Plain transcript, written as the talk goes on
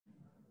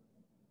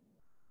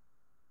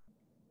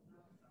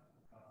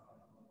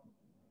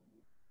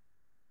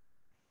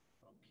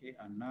Okay,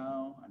 and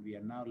we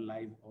are now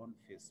live on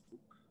Facebook.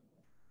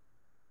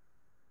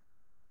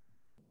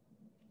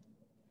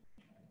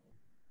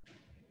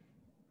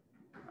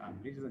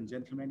 Ladies and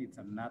gentlemen, it's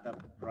another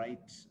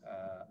bright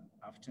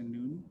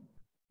afternoon,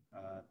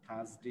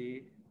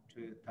 Thursday,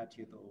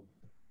 30th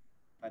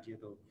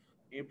of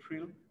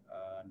April,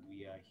 and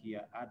we are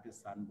here at the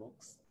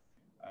Sandbox,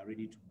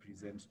 ready to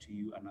present to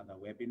you another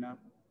webinar.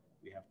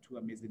 We have two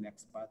amazing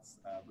experts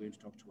going to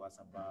talk to us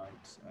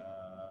about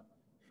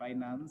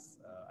finance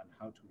and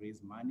how to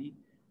raise money,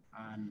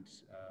 and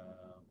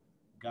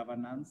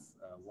governance,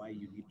 why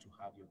you need to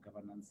have your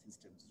governance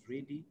systems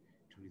ready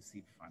to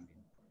receive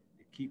funding.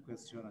 The key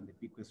question and the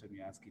big question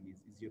you're asking is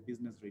your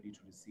business ready to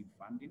receive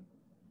funding?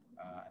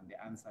 And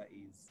the answer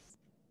is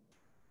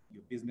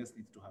your business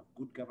needs to have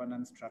good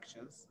governance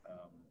structures,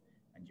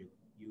 and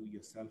you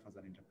yourself as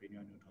an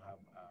entrepreneur need to have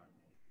a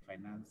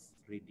finance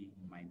ready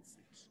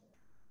mindset.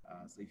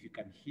 So if you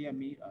can hear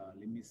me,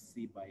 let me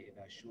see by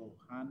either show of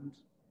hand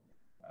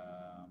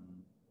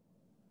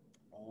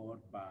or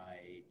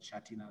by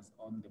chatting us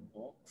on the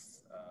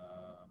box.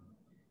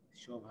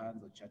 Show of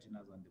hands or chatting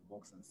us on the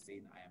box and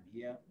saying, I am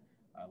here.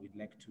 We'd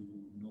like to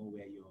know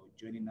where you're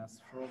joining us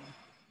from,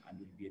 and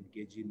we'll be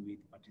engaging with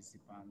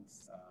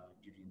participants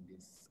during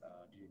this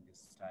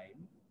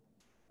time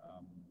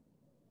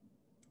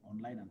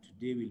online. And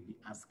today we'll be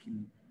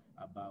asking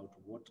about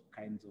what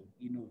kinds of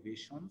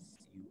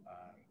innovations you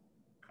are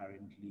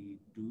currently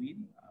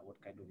doing.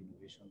 What kind of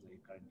innovations are you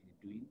currently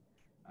doing?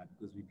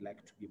 Because we'd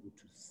like to be able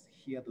to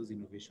hear those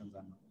innovations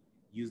and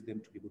use them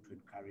to be able to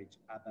encourage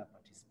other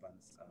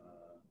participants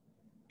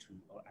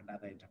and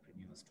other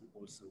entrepreneurs to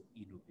also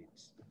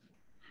innovate.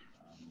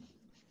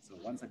 So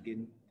once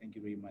again, thank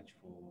you very much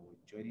for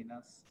joining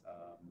us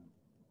and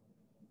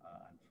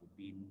for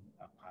being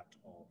a part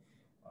of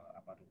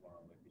our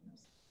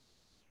webinars.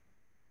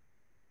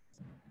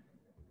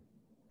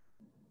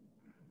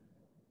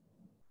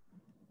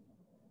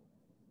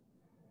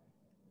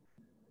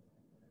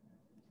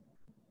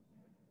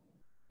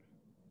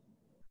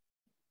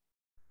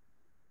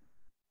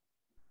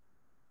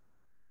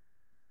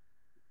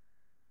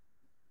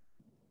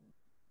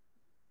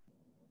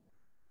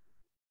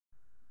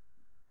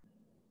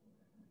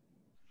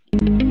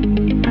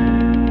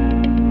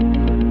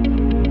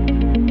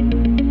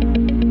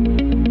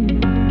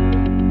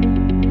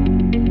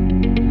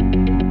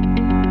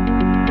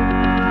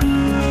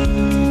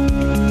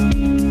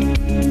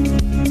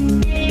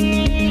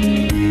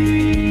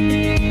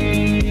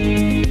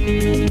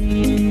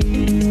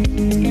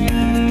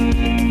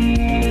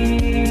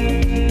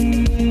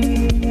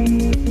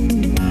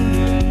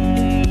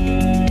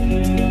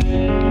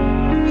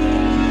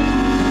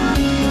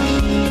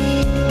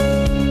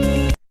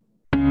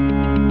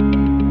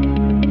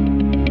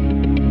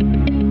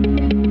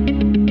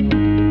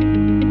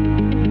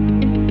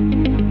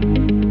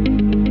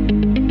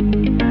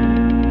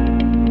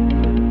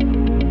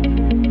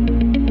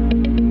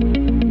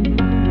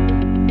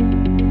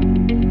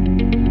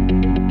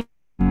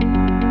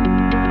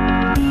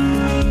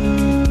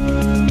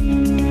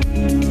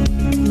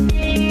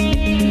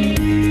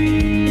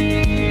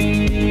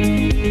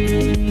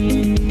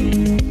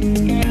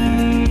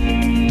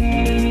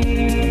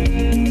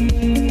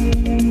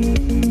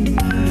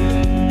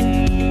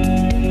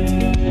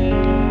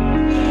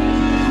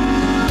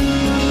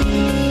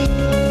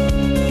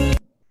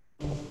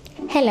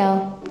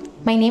 Hello,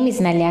 my name is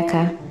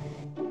Naliaka.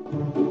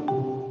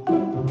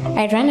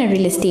 I run a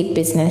real estate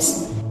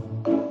business,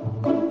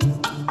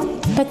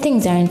 but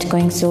things aren't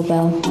going so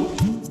well.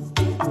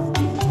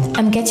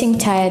 I'm getting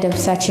tired of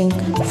searching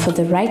for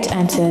the right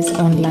answers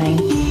online.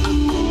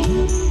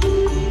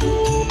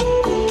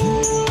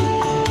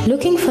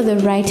 Looking for the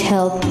right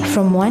help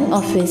from one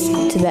office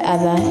to the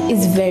other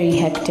is very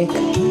hectic.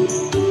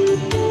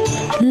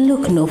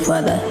 Look no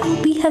further.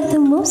 We have the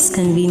most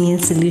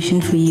convenient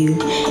solution for you.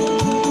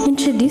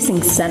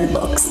 Introducing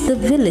Sandbox, the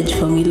village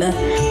formula.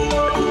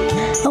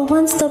 A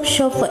one-stop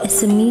shop for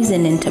SMEs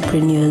and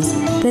entrepreneurs,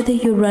 whether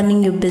you're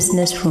running your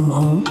business from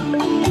home,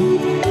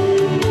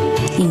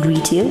 in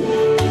retail,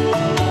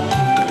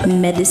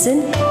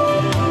 medicine,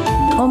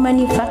 or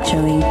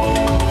manufacturing.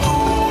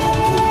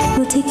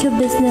 We'll take your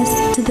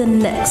business to the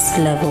next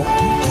level.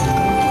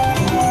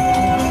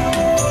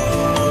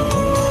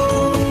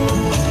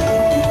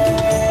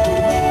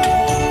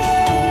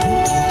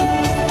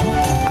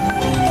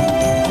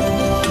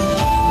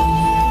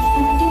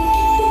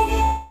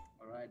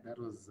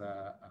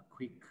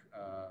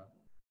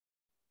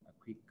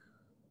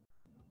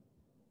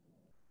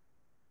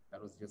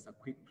 That was just a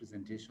quick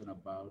presentation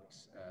about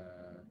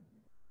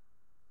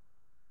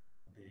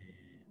the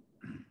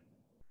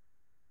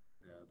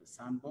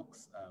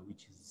Sandbox,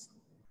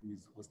 who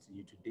is hosting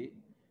you today.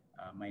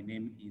 My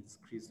name is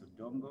Chris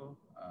Odongo.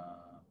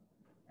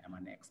 I'm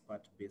an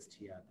expert based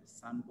here at the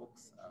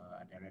Sandbox,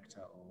 a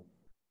director of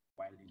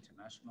Wild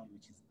International,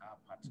 which is our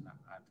partner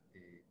at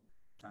the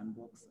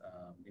Sandbox.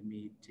 Let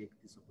me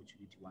take this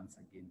opportunity once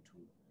again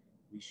to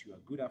wish you a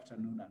good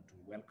afternoon and to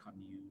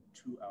welcome you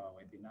to our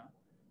webinar.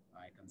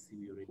 I can see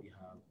we already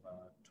have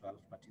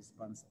 12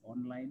 participants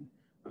online.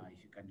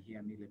 If you can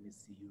hear me, let me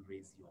see you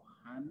raise your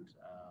hand,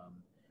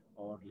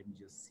 or let me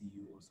just see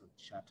you also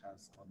chat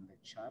us on the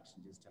chat.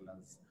 Just tell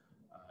us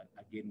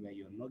again where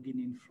you're logging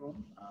in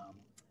from.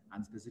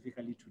 And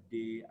specifically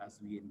today, as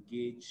we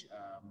engage,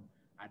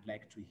 I'd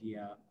like to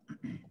hear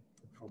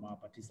from our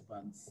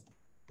participants,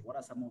 what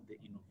are some of the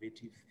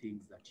innovative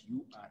things that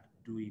you are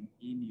doing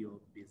in your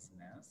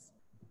business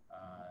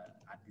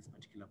at this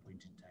particular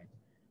point in time?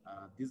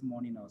 This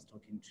morning, I was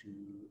talking to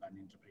an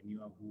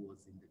entrepreneur who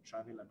was in the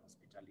travel and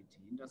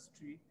hospitality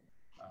industry.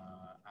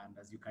 And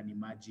as you can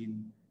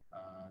imagine,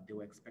 they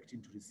were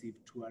expecting to receive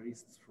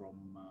tourists from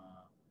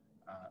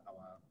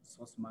our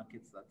source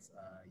markets, that's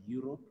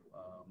Europe.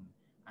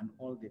 And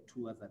all the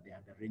tours that they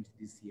had arranged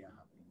this year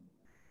have been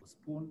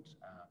postponed,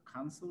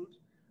 cancelled.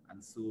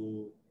 And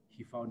so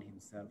he found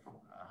himself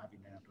having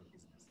run out of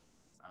business.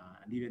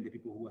 And even the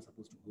people who were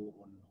supposed to go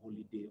on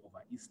holiday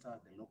over Easter,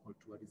 the local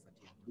tourists that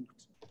he had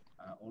booked,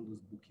 all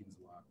those bookings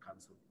were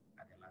cancelled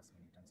at the last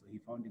minute. And so he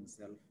found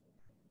himself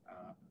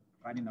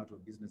running out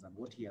of business. And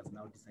what he has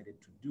now decided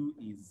to do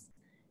is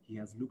he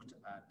has looked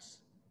at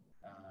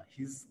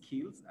his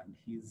skills and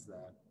his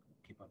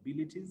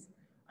capabilities,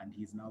 and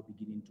he's now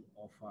beginning to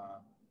offer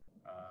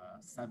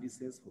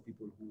services for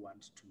people who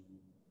want to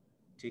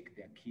take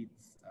their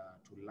kids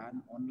to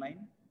learn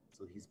online.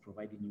 So he's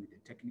providing you with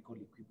the technical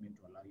equipment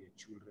to allow your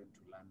children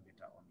to learn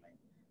better online.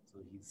 So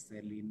he's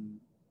selling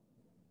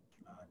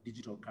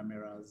digital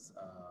cameras,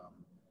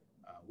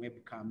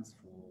 webcams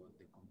for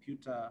the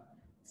computer,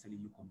 selling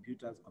you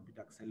computers,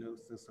 computer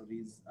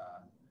accessories,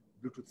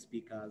 Bluetooth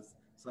speakers,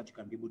 so that you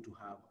can be able to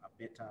have a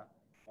better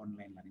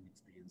online learning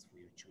experience for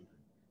your children.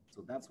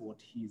 So that's what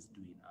he's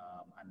doing.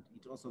 And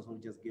it also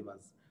just gave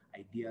us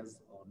ideas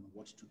on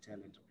what to tell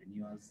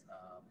entrepreneurs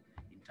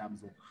in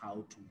terms of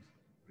how to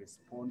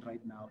respond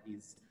right now.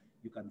 Is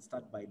you can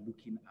start by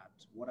looking at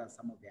what are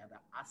some of the other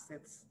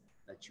assets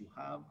that you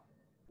have,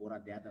 what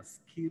are the other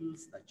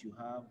skills that you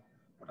have,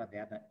 what are the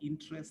other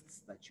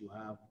interests that you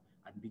have,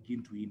 and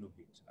begin to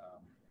innovate.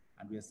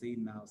 And we are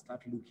saying now,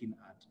 start looking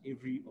at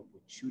every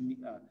opportunity,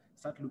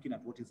 start looking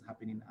at what is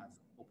happening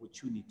as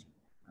opportunity.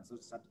 And so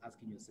start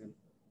asking yourself,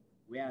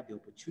 where are the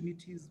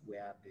opportunities,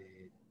 where are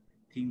the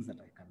things that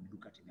I can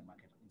look at in the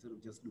market, instead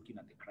of just looking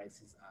at the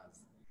crisis as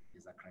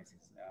there's a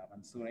crisis.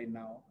 And so right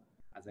now,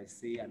 as I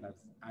say, and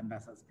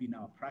as has been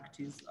our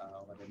practice,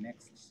 over the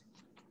next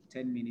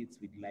 10 minutes,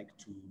 we'd like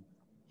to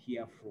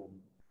hear from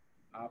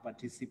our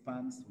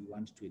participants. We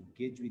want to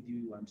engage with you.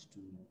 We want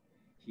to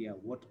hear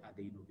what are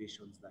the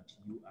innovations that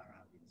you are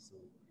having. So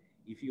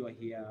if you are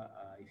here,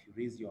 if you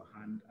raise your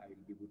hand, I will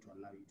be able to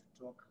allow you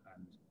to talk,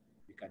 and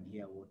we can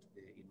hear what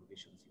the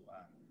innovations you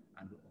are.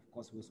 And of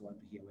course, we also want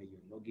to hear where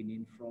you're logging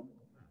in from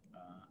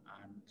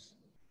and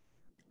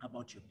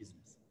about your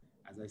business.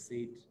 As I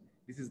said,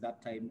 this is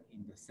that time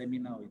in the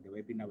seminar or in the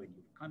webinar when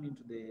you've come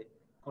into the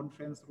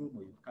conference room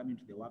or you've come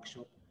into the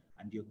workshop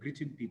and you're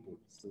greeting people.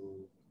 So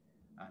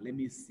let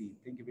me see.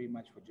 Thank you very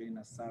much for joining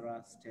us,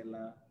 Sarah,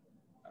 Stella,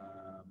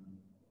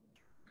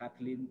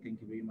 Kathleen.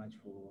 Thank you very much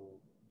for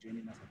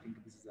joining us. I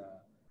think this is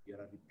you're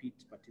a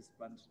repeat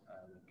participant.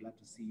 We're glad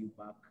to see you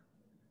back.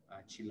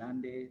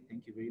 Chilande,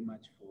 thank you very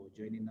much for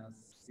joining us.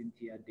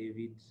 Cynthia,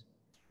 David,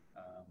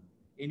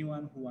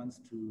 anyone who wants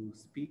to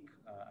speak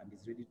and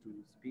is ready to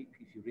speak,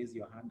 if you raise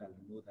your hand,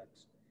 I'll know that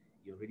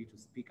you're ready to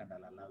speak and I'll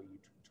allow you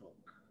to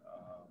talk.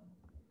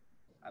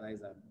 Otherwise,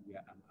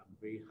 I'm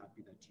very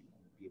happy that you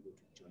will be able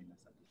to join us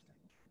at this time.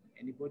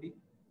 Anybody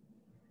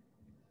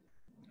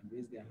can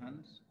raise their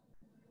hand?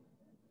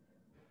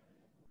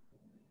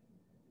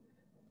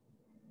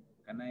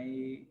 Can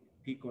I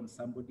pick on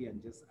somebody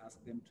and just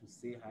ask them to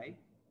say hi?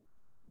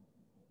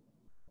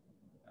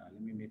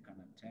 Let me make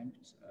an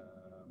attempt.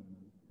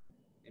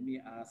 Let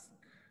me ask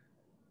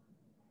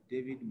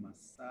David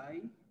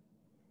Masai.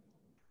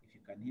 If you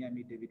can hear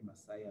me, David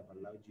Masai, I've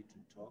allowed you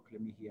to talk.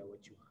 Let me hear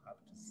what you have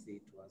to say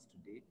to us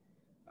today.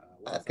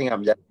 I think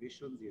I'm just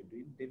innovations you're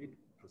doing. David,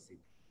 proceed.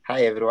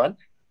 Hi, everyone.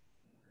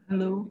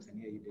 Hello. I can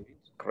hear you, David.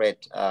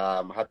 Great.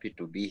 I'm happy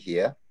to be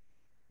here.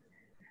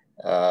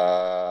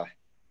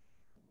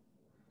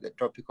 The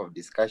topic of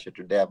discussion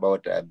today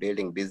about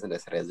building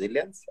business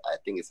resilience, I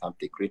think is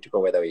something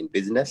critical, whether we're in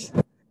business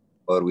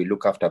or we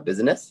look after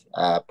business.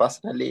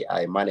 Personally,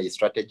 I manage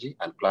strategy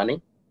and planning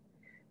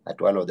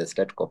at one of the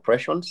state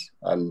corporations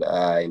and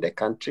in the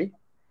country.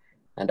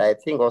 And I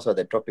think also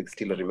the topic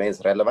still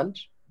remains relevant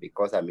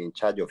because I'm in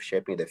charge of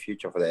shaping the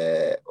future for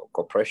the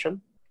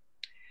corporation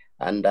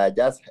and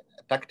just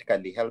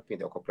tactically helping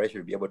the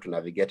corporation be able to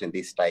navigate in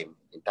this time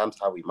in terms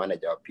of how we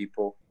manage our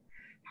people,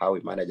 how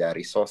we manage our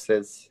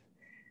resources,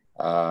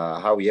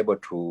 how we're able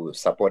to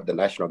support the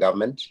national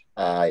government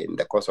in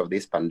the course of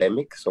this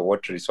pandemic. So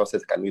what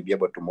resources can we be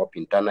able to mop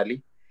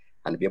internally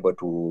and be able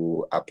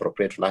to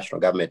appropriate to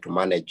national government to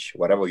manage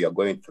whatever we are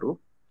going through.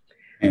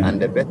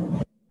 And the best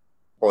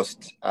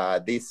post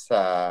this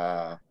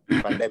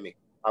pandemic,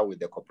 how will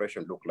the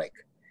corporation look like?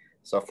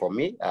 So for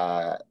me,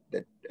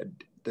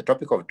 the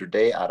topic of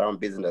today around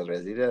business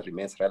resilience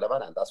remains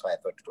relevant, and that's why I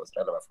thought it was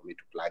relevant for me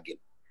to plug in.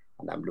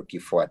 And I'm looking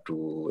forward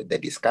to the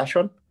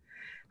discussion.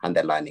 and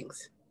the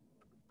learnings.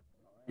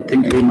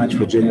 Thank you very much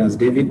for joining us,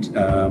 David.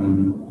 I'll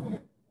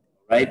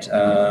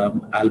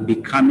be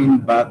coming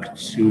back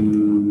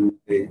to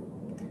the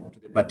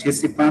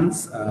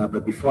participants,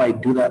 but before I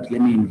do that,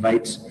 let me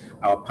invite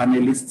our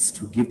panelists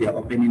to give their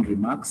opening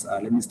remarks.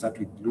 Let me start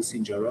with Lucy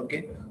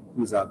Njoroge,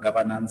 who's our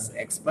governance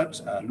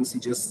expert. Lucy,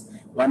 just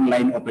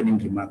one-line opening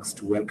remarks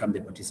to welcome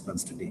the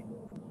participants today.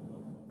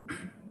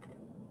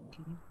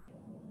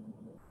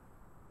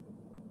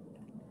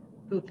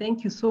 So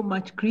thank you so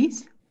much,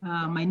 Chris.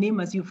 My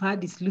name, as you've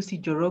heard, is Lucy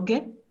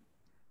Njoroge,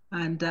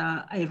 and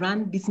I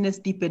run Business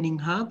Deepening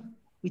Hub,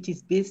 which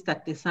is based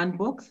at the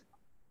Sandbox.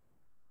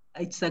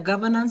 It's a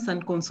governance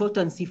and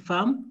consultancy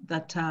firm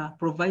that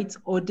provides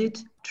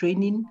audit,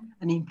 training,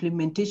 and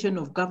implementation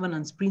of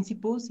governance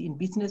principles in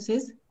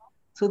businesses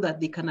so that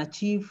they can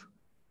achieve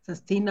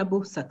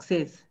sustainable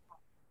success.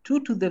 True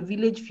to the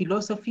village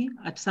philosophy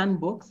at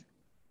Sandbox,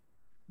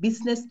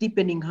 Business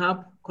Deepening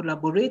Hub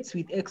collaborates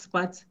with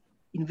experts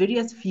in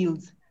various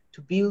fields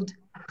to build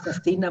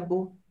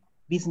sustainable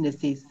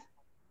businesses.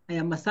 I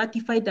am a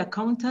certified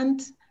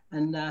accountant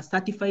and a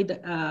certified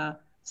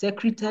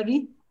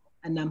secretary,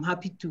 and I'm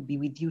happy to be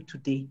with you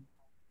today.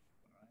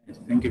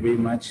 Thank you very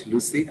much,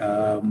 Lucy.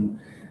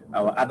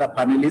 Our other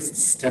panelists,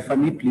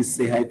 Stephanie, please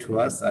say hi to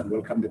us and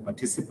welcome the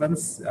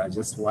participants.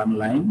 Just one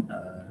line,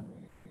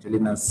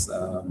 telling us,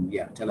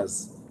 tell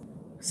us,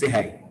 say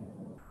hi.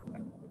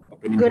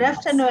 Good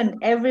afternoon,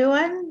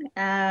 everyone.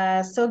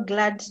 So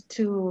glad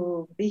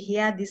to be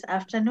here this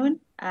afternoon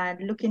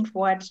and looking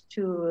forward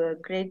to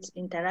great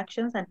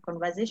interactions and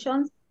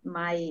conversations.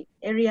 My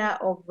area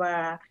of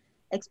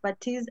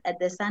expertise at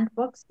the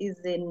Sandbox is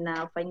in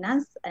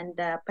finance and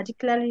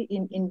particularly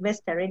in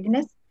investor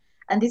readiness.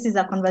 And this is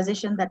a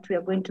conversation that we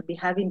are going to be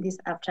having this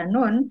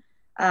afternoon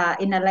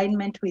in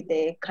alignment with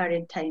the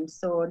current times.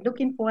 So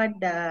looking forward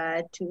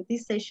to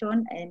this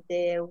session and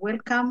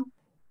welcome,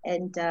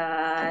 and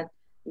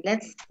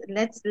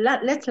let's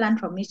learn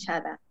from each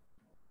other.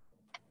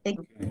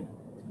 Thank you.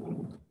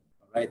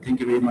 All right, thank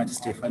you very much,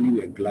 Stephanie.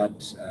 We're glad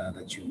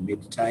that you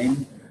made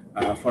time.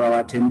 For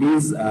our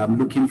attendees, I'm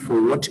looking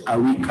for what are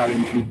we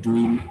currently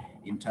doing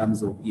in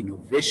terms of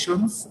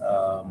innovations.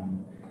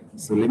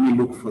 So let me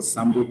look for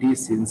somebody.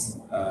 Since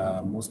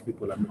most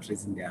people are not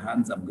raising their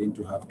hands, I'm going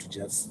to have to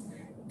just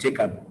take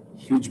a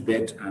huge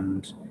bet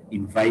and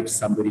invite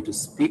somebody to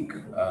speak.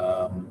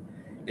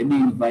 Let me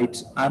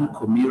invite Ann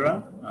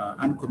Komira.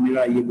 Ann Komira,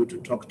 are you able to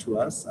talk to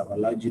us? I've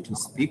allowed you to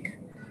speak.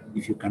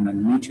 If you can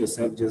unmute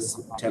yourself, just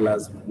tell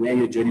us where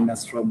you're joining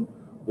us from,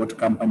 what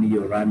company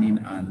you're running,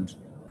 and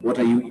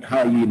how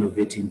are you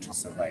innovating to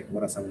survive?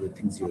 What are some of the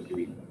things you're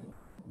doing?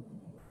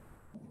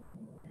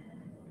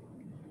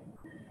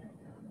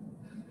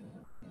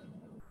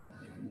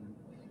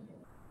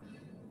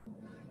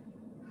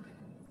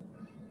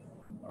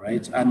 All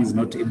right, Anne is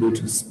not able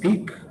to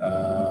speak.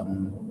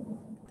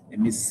 Let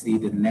me see,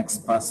 the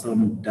next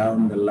person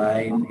down the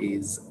line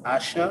is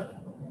Asha.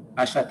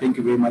 Asha, thank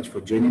you very much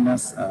for joining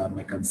us.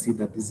 I can see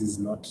that this is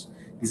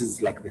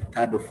like the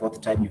third or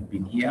fourth time you've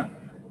been here.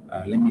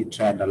 Let me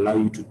try and allow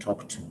you to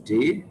talk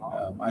today.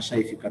 Asha,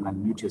 if you can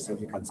unmute yourself,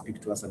 you can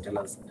speak to us and tell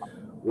us,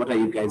 what are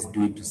you guys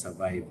doing to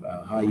survive?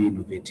 How are you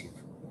innovative?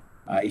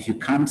 If you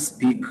can't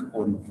speak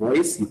on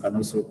voice, you can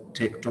also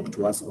talk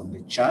to us on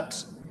the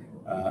chat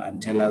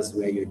and tell us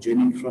where you're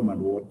joining from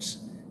and what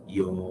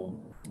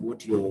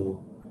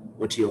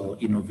your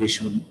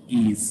innovation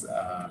is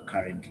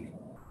currently.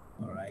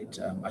 All right,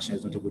 Asha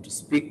is not able to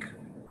speak.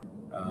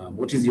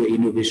 What is your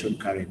innovation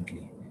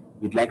currently?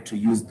 We'd like to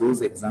use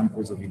those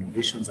examples of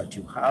innovations that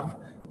you have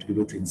to be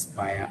able to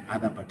inspire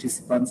other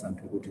participants and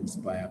to be able to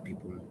inspire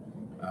people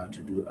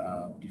to do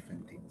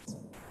different things.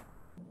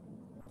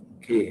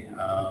 Okay,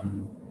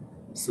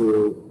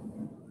 so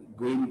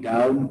going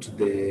down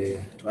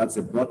towards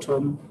the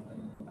bottom,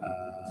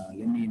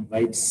 let me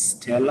invite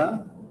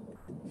Stella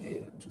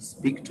to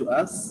speak to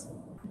us.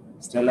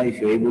 Stella, if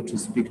you're able to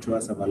speak to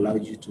us, I've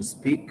allowed you to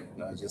speak.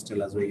 Just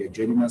tell us where you're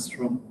joining us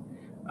from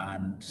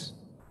and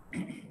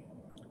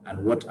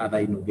what other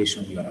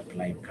innovation you are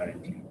applying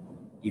currently,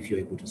 if you're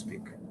able to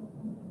speak.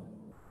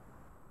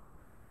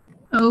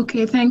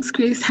 Okay, thanks,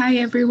 Chris. Hi,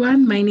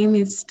 everyone. My name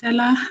is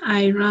Stella.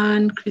 I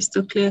run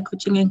Crystal Clear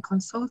Coaching and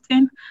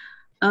Consulting.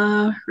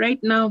 Right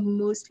now,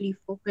 mostly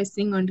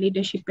focusing on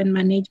leadership and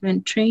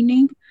management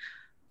training.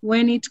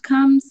 When it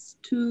comes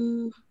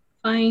to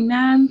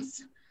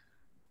finance,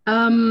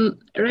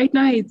 right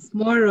now it's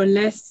more or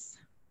less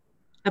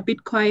a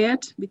bit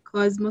quiet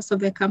because most of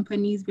the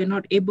companies were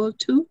not able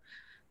to.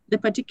 The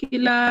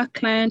particular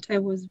client I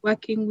was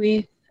working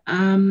with,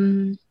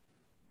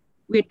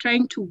 we're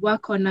trying to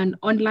work on an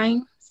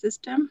online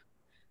system.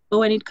 But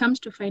when it comes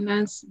to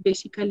finance,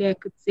 basically I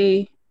could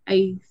say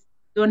I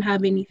don't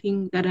have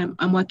anything that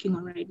I'm working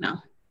on right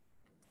now.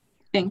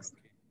 Thanks.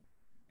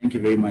 Thank you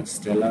very much,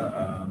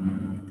 Stella.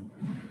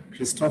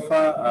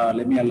 Christopher,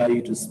 let me allow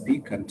you to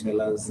speak and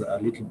tell us a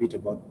little bit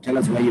tell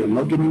us where you're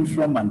logging in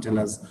from and tell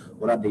us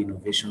what are the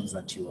innovations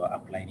that you are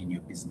applying in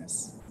your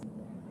business.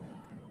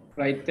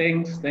 Right,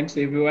 thanks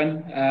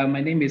everyone. My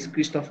name is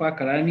Christopher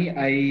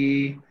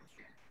Karani.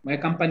 My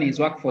company is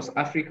Workforce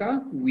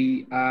Africa.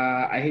 We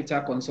are a HR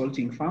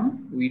consulting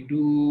firm. We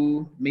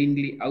do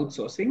mainly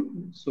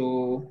outsourcing.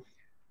 So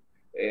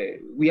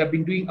we have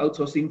been doing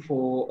outsourcing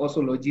for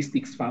also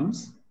logistics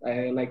firms,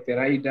 like the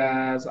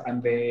riders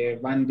and the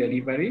van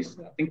deliveries.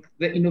 I think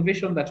the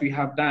innovation that we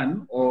have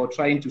done, or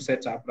trying to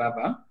set up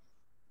rather,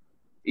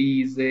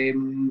 is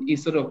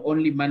instead of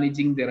only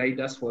managing the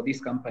riders for these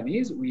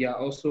companies, we are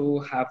also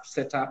have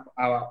set up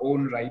our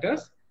own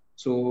riders.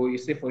 So you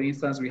say, for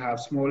instance, we have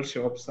small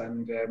shops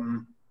and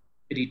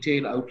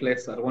retail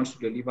outlets that want to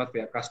deliver to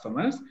their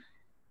customers.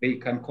 They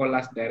can call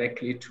us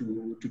directly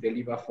to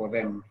deliver for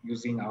them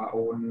using our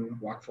own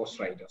workforce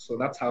riders. So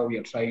that's how we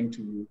are trying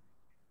to,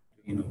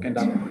 kind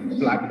of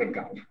plug the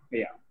gap.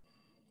 Yeah.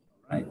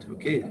 Right.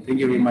 Okay. Thank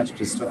you very much,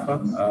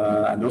 Christopher.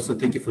 And also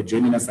thank you for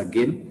joining us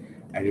again.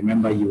 I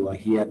remember you were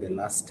here the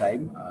last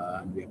time,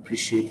 and we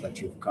appreciate that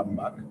you've come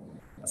back.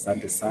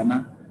 Asante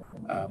sana.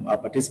 Our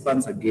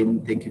participants,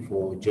 again, thank you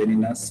for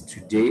joining us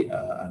today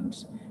and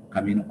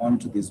coming on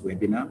to this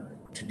webinar.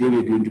 Today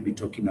we're going to be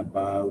talking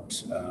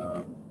about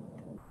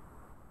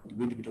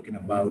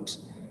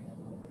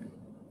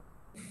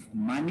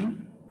money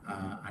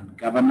and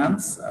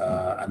governance,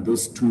 and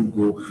those two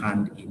go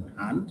hand in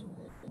hand.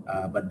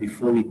 But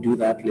before we do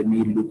that, let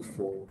me look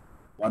for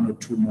one or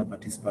two more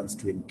participants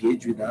to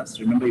engage with us.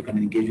 Remember, you can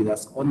engage with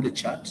us on the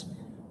chat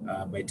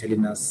by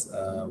telling us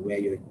where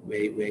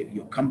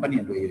your company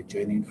and where you're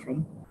joining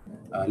from.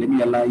 Let me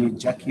allow you,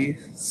 Jackie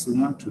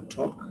Suma, to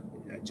talk.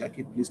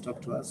 Jackie, please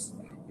talk to us.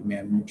 You may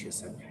unmute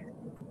yourself.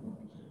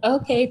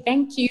 Okay,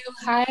 thank you.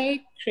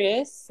 Hi,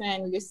 Chris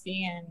and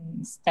Lucy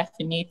and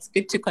Stephanie. It's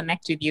good to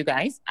connect with you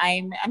guys.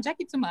 I'm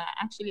Jackie Suma.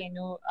 Actually, I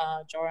know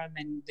Joram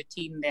and the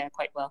team there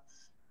quite well.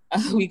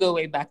 We go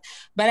way back,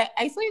 but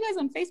I saw you guys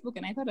on Facebook,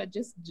 and I thought I'd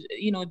just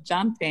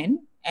jump in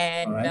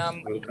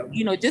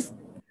and just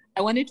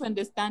I wanted to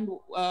understand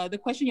the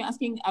question you're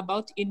asking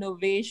about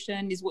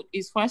innovation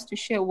is for us to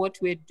share what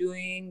we're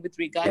doing with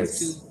regards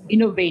to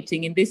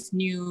innovating in this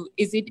new.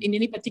 Is it in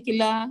any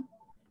particular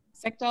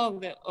sector of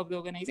the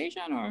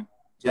organization, or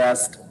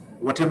just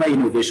whatever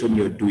innovation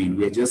you're doing?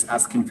 We're just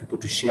asking people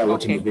to share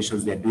what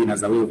innovations they're doing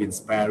as a way of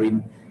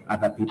inspiring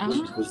other people.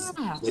 Because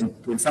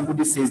when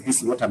somebody says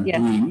this is what I'm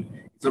doing,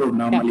 it sort of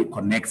normally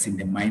connects in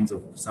the minds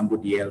of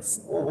somebody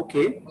else. Oh,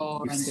 okay.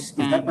 If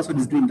that person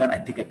is doing that, I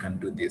think I can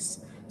do this.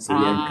 So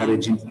we are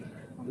encouraging.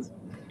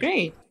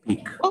 Great.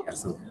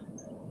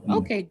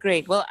 Okay,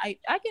 great. Well,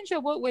 I can share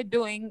what we're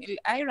doing.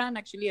 I run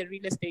actually a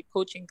real estate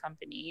coaching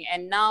company,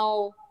 and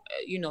now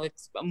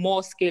it's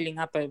more scaling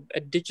up a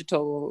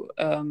digital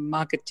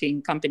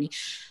marketing company,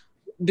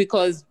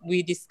 because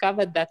we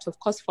discovered that, of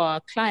course, for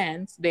our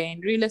clients, they're in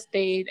real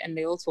estate and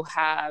they also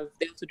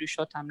do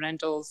short-term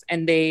rentals,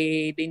 and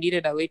they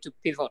needed a way to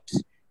pivot,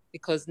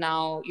 because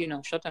now,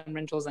 short-term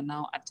rentals are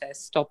now at a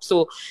stop.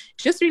 So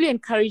just really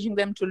encouraging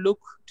them to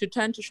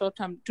turn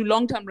to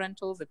long-term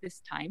rentals at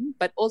this time,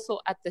 but also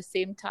at the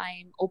same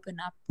time, open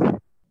up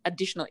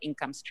additional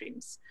income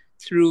streams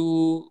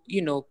through,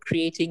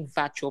 creating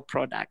virtual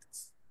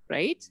products,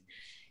 right?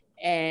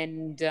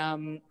 And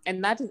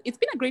that it's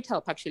been a great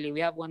help, actually.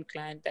 We have one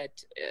client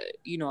that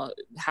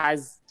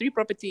has 3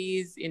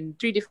 properties in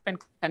 3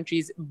 different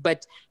countries,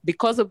 but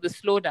because of the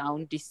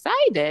slowdown,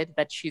 decided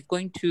that she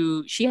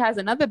has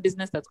another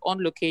business that's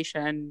on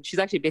location. She's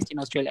actually based in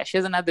Australia. She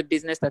has another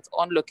business that's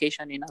on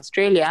location in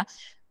Australia,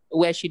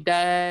 where she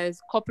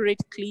does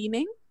corporate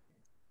cleaning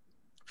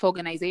for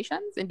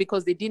organizations. And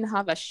because they didn't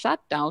have a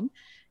shutdown,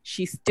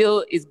 she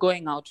still is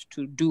going out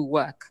to do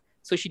work.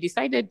 So she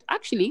decided,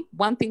 actually,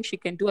 one thing she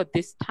can do at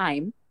this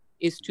time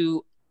is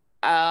to,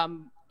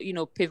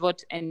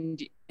 pivot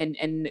and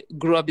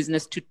grow a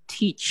business to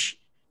teach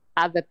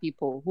other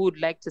people who would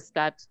like to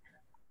start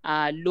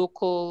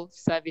local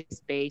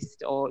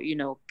service-based or,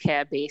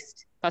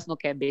 care-based, personal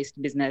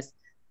care-based business,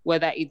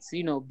 whether it's,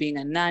 being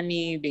a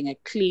nanny, being a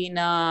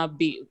cleaner,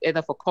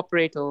 either for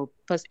corporate or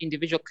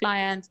individual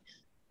clients,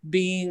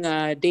 being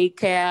a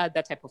daycare,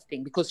 that type of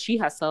thing, because she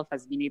herself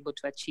has been able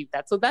to achieve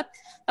that. So that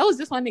was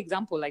just one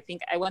example. I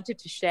think I wanted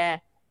to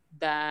share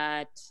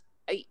that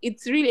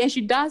it's really, and she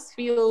does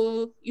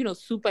feel,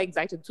 super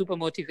excited, super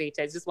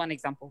motivated. It's just one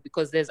example,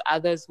 because there's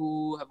others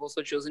who have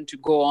also chosen to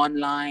go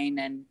online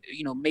and,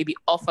 maybe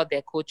offer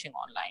their coaching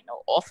online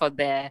or offer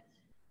their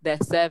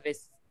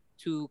service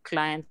to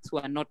clients who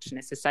are not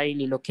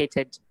necessarily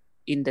located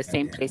in the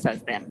same place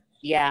as them.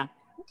 Yeah.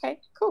 Okay,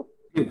 cool.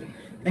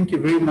 Thank you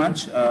very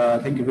much.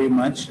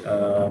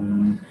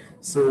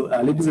 So,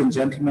 ladies and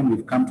gentlemen,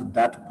 we've come to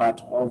that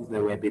part of the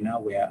webinar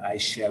where I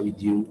share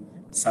with you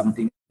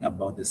something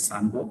about the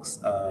sandbox.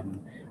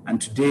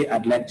 And today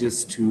I'd like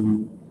just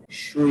to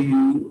show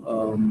you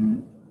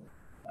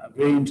a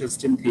very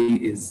interesting thing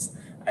is,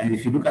 and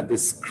if you look at the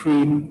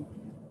screen,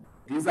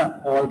 these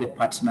are all the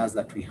partners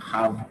that we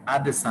have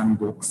at the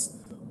sandbox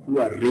who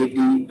are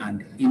ready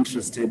and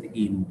interested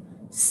in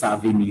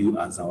serving you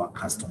as our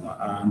customer.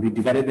 And we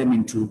divided them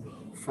into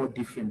 4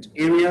 different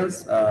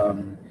areas.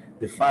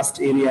 The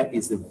first area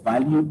is the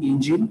value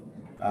engine.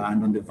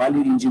 And on the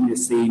value engine, we're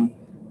saying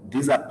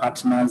these are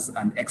partners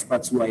and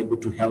experts who are able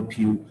to help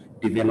you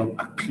develop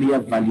a clear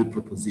value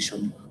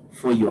proposition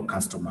for your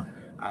customer.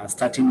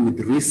 Starting with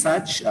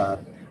research,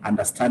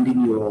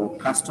 understanding your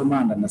customer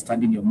and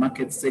understanding your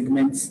market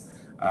segments,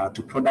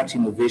 to product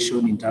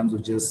innovation in terms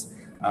of just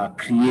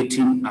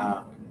creating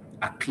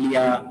a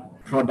clear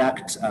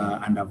product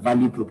and a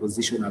value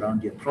proposition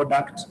around your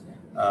product.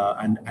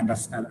 And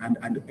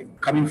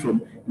coming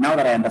from, now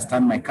that I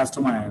understand my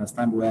customer, I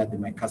understand where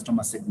my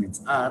customer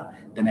segments are,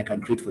 then I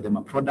can create for them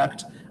a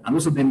product. And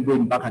also then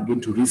going back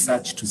again to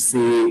research to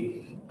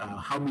say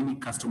how many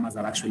customers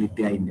are actually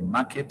there in the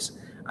market.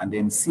 And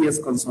then CS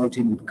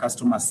consulting with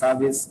customer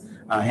service,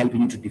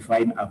 helping you to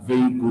define a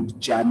very good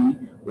journey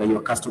where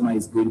your customer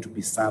is going to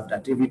be served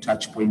at every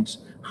touch point,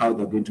 how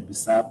they're going to be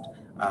served,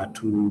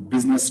 to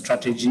business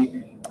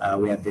strategy,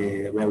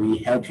 where we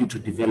help you to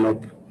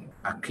develop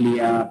a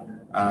clear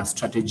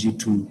strategy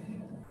to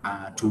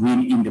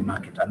win in the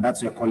market, and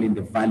that's what we're calling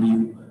the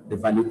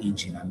value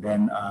engine. And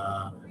then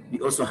we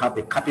also have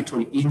the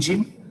capital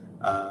engine,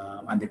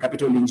 and the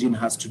capital engine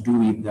has to do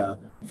with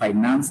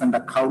finance and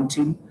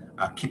accounting,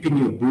 keeping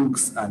your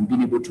books and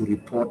being able to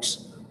report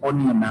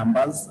on your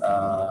numbers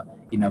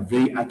in a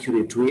very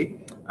accurate way.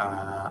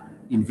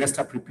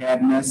 Investor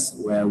preparedness,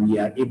 where we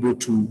are able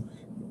to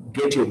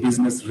get your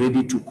business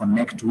ready to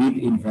connect with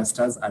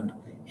investors and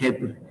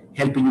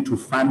helping you to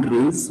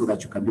fundraise so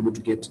that you can be able to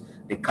get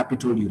the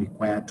capital you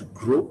require to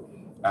grow.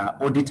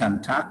 Audit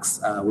and tax,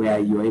 where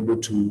you're able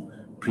to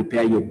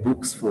prepare your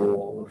books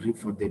for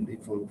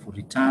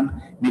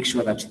return, make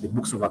sure that the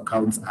books of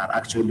accounts are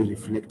actually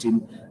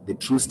reflecting the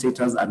true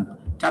status, and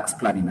tax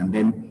planning. And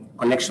then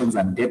collections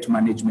and debt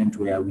management,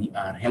 where we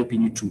are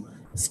helping you to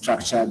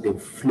structure the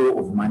flow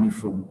of money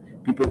from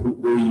people who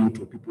owe you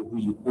to people who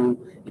you owe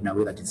in a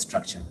way that is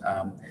structured.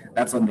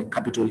 That's on the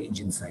capital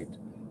engine side.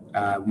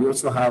 We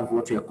also have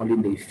what we are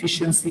calling the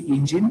efficiency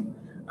engine.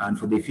 And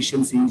for the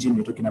efficiency engine,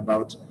 we're talking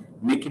about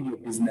making your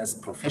business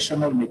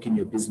professional, making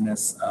your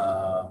business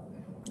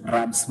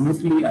run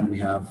smoothly. And we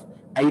have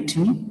an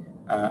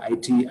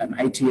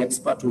IT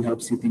expert who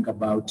helps you think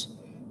about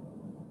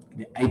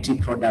the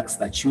IT products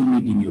that you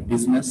need in your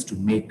business to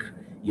make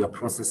your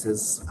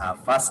processes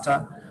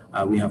faster.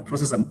 We have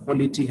process and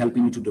quality,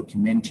 helping you to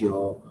document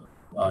your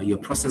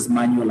process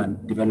manual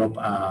and develop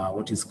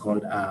what is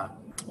called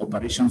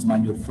operations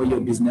manual for your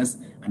business,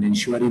 and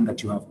ensuring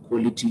that you have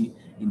quality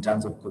in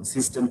terms of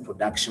consistent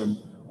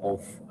production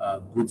of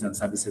goods and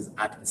services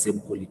at the same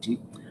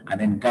quality. And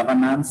then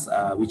governance,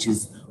 which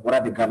is what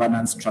are the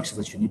governance structures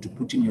that you need to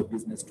put in your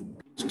business to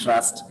build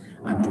trust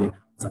and to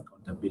enhance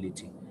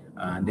accountability.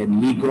 And then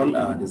legal,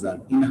 there's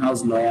an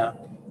in-house lawyer.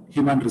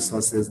 Human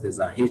resources, there's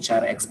a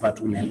HR expert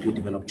who will help you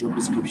develop job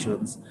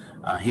descriptions,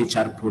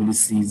 HR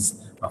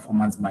policies,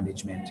 performance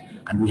management.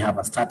 And we have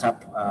a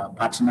startup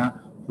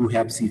partner who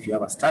helps you if you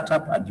have a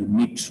startup and you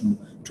need to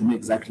know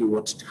exactly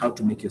how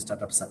to make your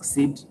startup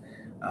succeed.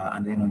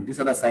 And then on this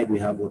other side, we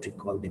have what we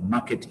call the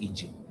market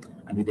engine.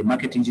 And with the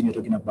market engine, you're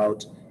talking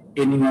about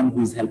anyone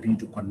who is helping you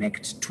to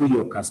connect to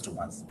your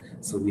customers.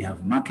 So we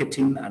have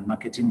marketing and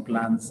marketing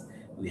plans.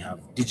 We have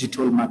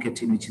digital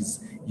marketing, which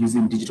is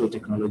using digital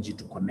technology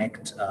to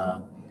connect.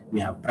 We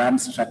have brand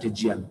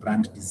strategy and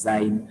brand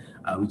design,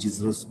 which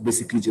is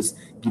basically just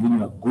giving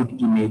you a good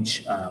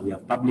image. We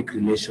have public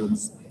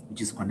relations,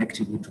 which is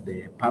connecting you to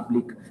the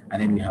public.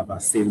 And then we have a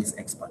sales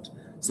expert.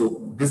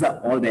 So these are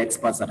all the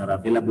experts that are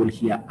available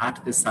here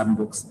at the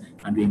Sandbox,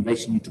 and we're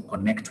inviting you to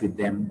connect with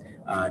them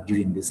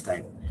during this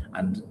time.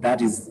 And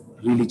that is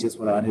really just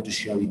what I wanted to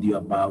share with you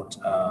about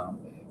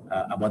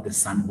the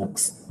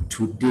Sandbox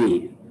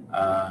today.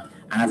 And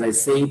as I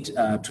said,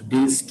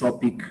 today's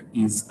topic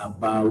is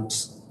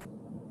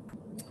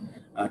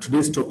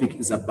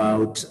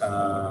about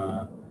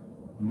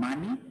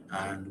money,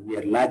 and we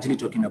are largely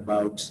talking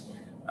about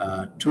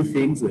two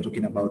things. We're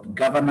talking about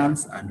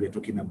governance, and we're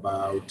talking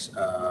about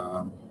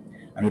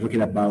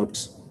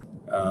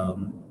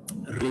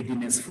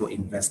readiness for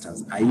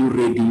investors. Are you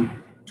ready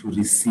to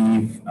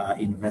receive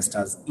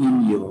investors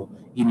in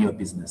your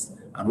business?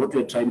 And what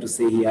we're trying to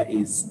say here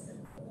is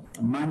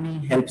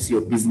money helps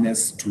your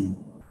business to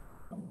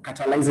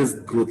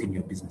catalyzes growth in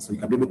your business. So you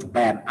can be able to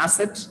buy an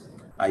asset,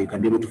 you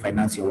can be able to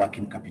finance your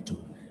working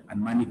capital, and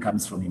money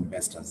comes from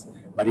investors.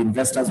 But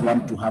investors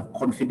want to have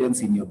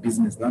confidence in your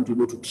business. They want to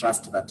be able to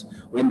trust that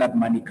when that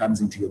money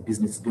comes into your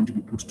business, it's going to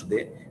be put to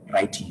the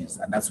right use.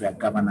 And that's where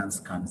governance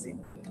comes in.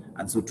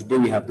 And so today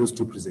we have those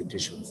two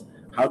presentations: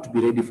 how to be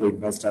ready for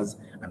investors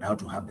and how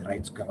to have the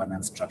right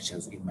governance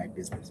structures in my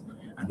business.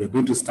 And we're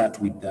going to start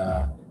with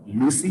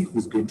Lucy,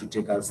 who's going to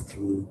take us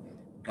through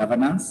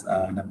governance.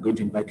 And I'm going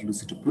to invite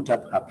Lucy to put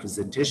up her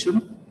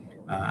presentation.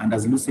 And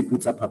as Lucy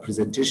puts up her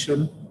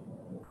presentation,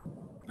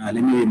 let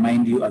me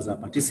remind you as our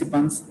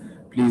participants,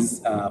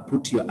 please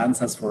put your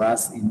answers for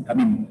us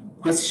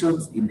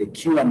questions in the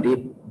Q&A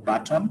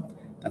button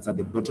that's at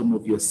the bottom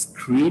of your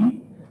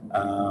screen.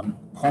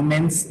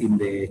 Comments in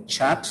the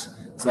chat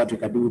so that we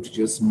can be able to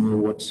just know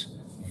what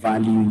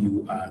value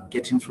you are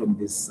getting from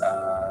this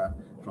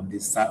the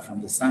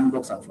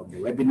sandbox and from the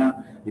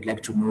webinar. We'd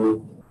like to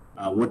know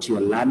what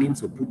you're learning,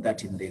 so put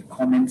that in the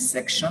comment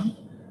section.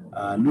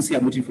 Lucy,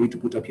 I'm waiting for you to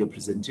put up your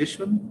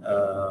presentation.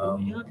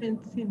 You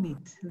haven't seen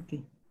it,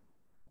 okay.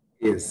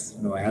 Yes,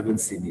 no, I haven't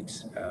seen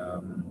it.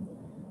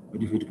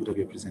 Waiting for you to put up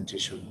your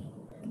presentation.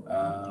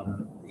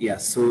 Yeah,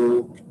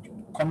 so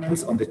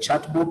comments on the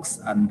chat box,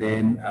 and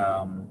then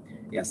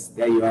yes,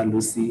 there you are,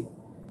 Lucy.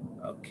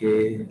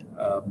 Okay,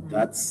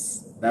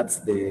 that's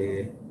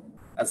the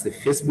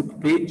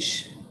Facebook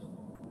page.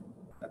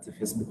 That's a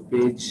Facebook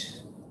page.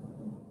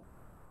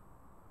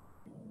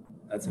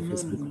 That's a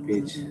Facebook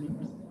page.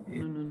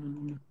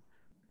 No.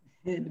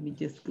 Let me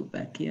just go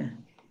back here.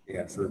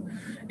 Yeah,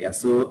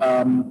 so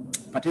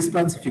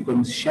participants, if you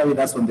can share with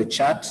us on the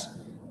chat,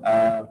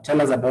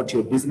 tell us about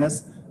your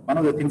business. One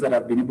of the things that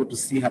I've been able to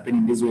see happen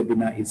in this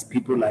webinar is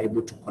people are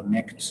able to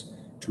connect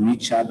to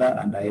each other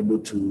and are able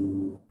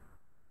to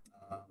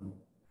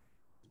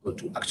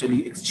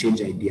actually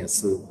exchange ideas.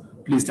 So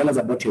please tell us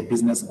about your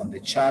business on the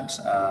chat,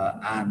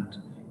 and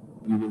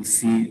we will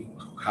see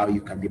how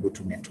you can be able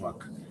to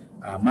network.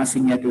 Mercy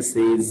Nyate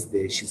says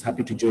she's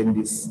happy to join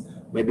this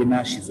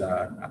webinar. She's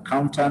an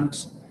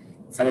accountant,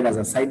 started as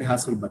a side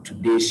hustle, but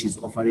today she's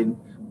offering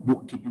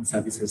bookkeeping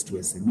services to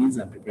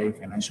SMEs and preparing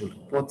financial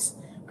reports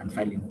and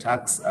filing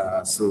tax.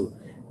 So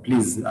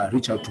please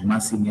reach out to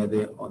Mercy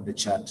Nyate on the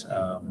chat.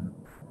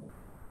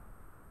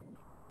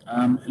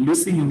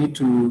 Lucy, you need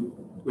to,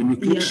 when you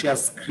click share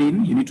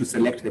screen, you need to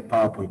select the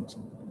PowerPoint.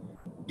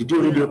 Did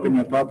you already open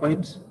your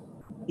PowerPoint?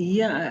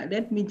 Yeah,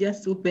 let me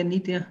just open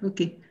it here.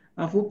 Okay,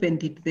 I've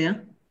opened it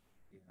there.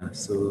 Yeah,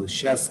 so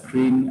share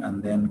screen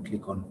and then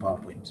click on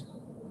PowerPoint.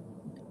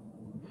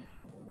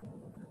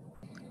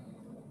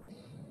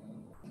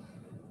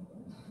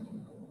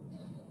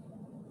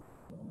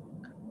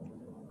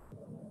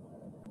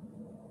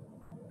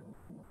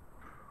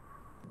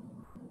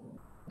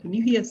 Can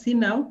you see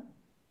now?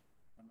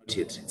 Not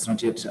yet. It's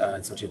not yet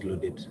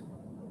loaded.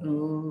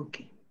 Oh,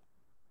 okay.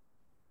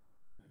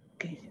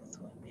 Okay, just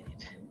 1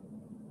 minute.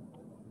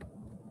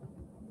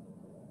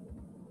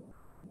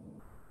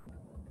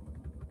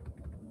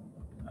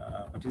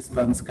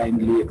 Participants,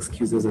 kindly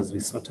excuse us as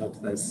we sort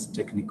out this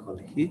technical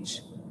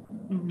hitch.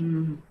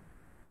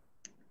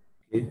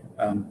 Okay.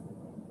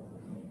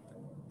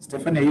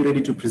 Stephanie, are you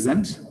ready to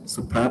present?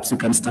 So perhaps you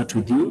can start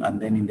with you,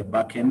 and then in the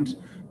back end,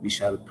 we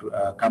shall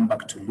come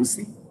back to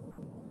Lucy.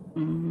 I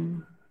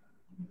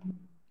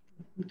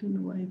don't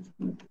know why it's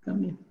not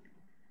coming.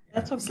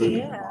 That's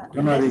okay. So,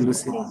 don't worry,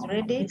 Lucy. It's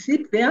ready. Is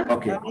it there?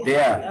 Okay,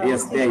 there.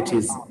 Yes, there it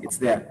is. It's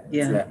there.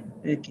 Yeah. It's there.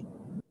 Okay.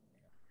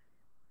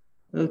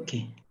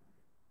 Okay.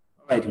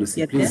 All right,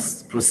 Lucy,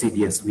 please proceed.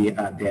 Yes, we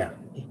are there.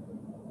 Okay.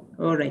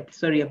 All right.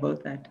 Sorry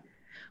about that.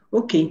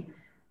 Okay.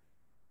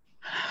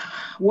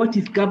 What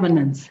is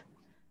governance?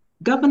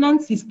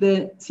 Governance is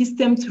the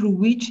system through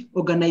which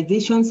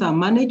organizations are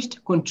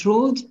managed,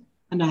 controlled,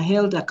 and are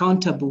held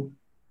accountable.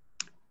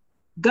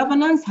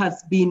 Governance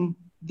has been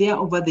there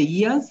over the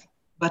years,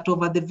 but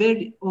over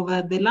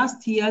the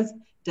last years,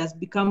 it has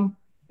become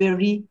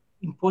very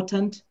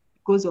important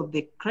because of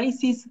the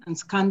crises and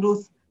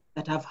scandals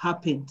that have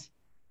happened.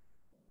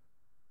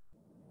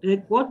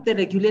 What the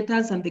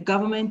regulators and the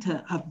government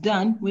have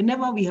done,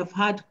 whenever we have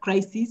had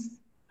crises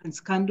and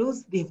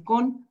scandals, they've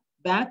gone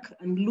back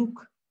and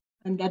looked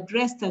and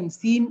addressed and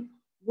seen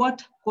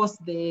what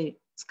caused the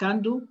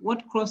scandal,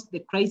 what caused the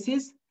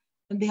crisis,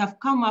 and they have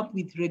come up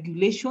with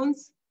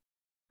regulations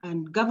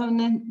and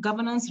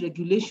governance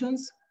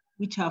regulations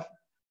which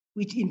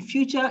in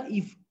future,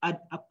 if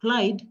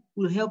applied,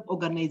 will help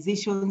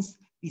organizations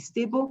be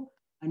stable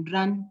and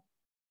run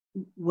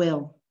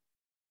well.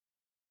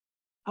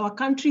 Our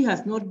country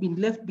has not been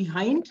left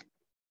behind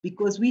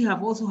because we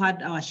have also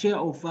had our share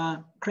of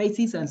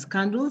crises and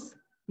scandals.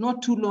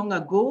 Not too long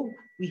ago,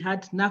 we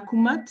had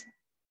Nakumat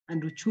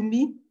and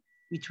Uchumi,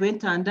 which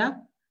went under.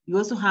 We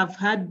also have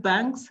had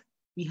banks.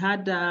 We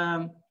had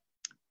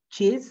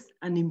Chase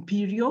and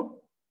Imperial.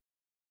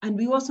 And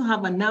we also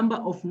have a number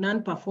of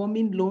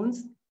non-performing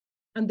loans.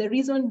 And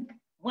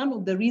one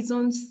of the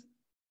reasons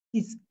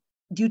is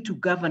due to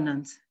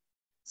governance.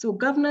 So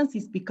governance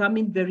is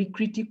becoming very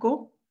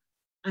critical,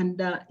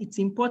 and it's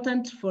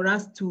important for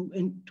us to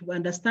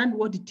understand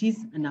what it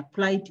is and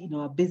apply it in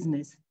our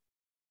business.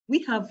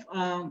 We have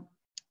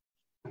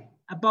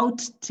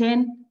about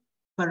 10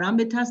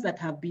 parameters that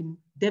have been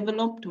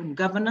developed on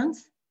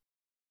governance.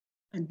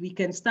 And we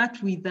can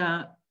start with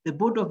the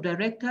board of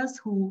directors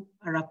who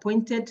are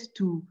appointed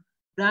to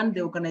run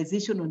the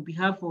organization on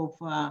behalf of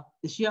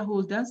the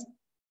shareholders.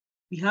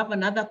 We have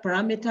another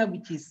parameter,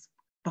 which is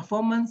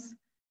performance,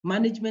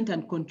 management,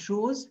 and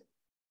controls.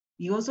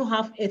 We also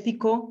have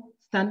ethical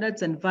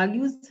standards and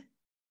values.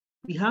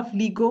 We have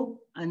legal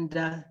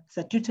and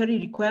statutory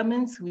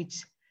requirements,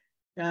 which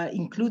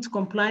includes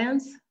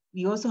compliance.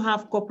 We also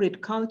have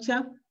corporate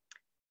culture.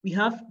 We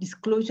have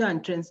disclosure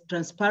and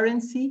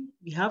transparency.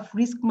 We have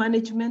risk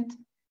management,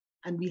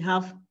 and we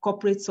have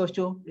corporate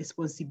social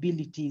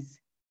responsibilities.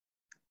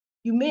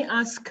 You may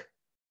ask,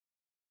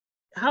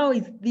 how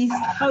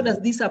does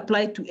this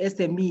apply to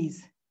SMEs?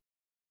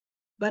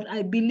 But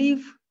I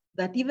believe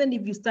that even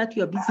if you start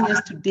your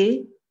business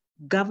today,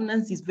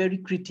 governance is very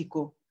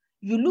critical.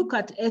 You look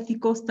at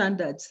ethical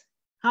standards,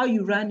 how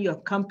you run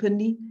your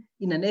company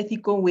in an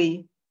ethical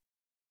way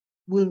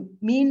will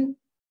mean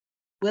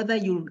whether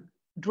you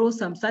draw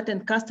some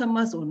certain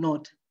customers or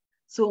not.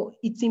 So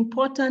it's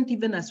important,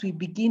 even as we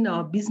begin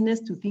our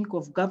business, to think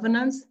of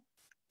governance.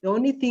 The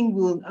only thing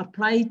we'll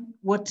apply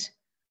what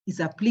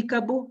is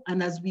applicable,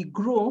 and as we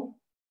grow,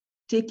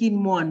 take in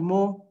more and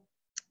more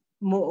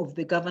of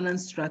the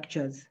governance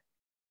structures.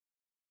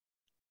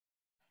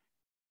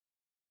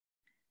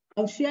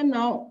 I'll share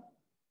now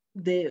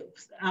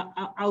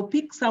I'll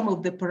pick some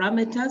of the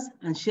parameters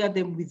and share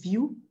them with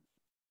you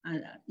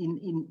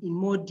in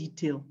more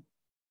detail.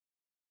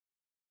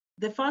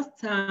 The first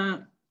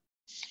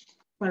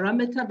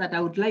parameter that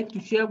I would like to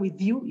share with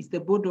you is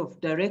the board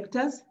of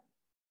directors.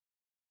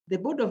 The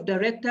board of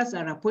directors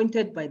are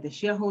appointed by the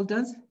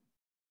shareholders,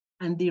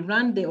 and they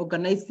run the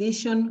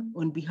organization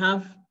on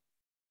behalf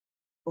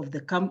of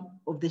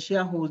the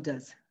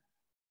shareholders.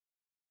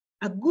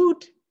 A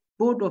good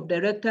board of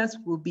directors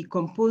will be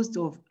composed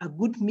of a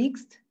good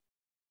mix.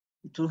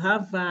 It will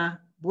have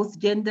both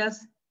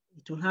genders.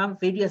 It will have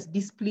various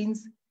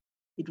disciplines.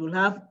 It will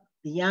have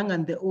the young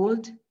and the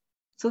old,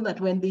 so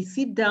that when they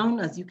sit down,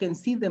 as you can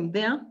see them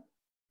there,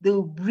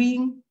 they'll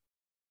bring,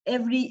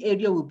 every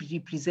area will be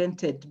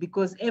represented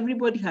because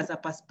everybody has a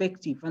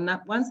perspective. And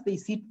once they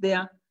sit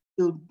there,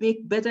 they'll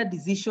make better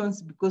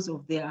decisions because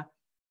of their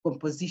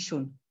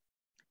composition.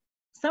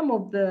 Some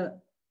of the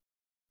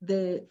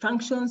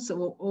functions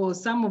or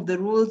some of the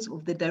roles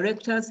of the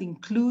directors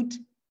include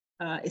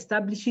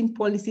establishing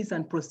policies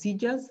and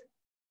procedures,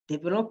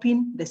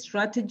 developing the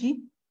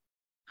strategy,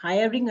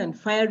 hiring and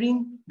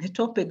firing the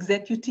top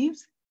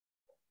executives,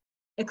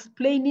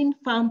 explaining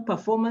firm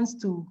performance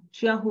to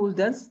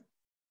shareholders,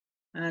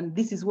 and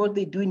this is what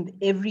they do in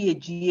every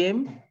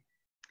AGM.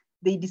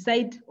 They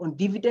decide on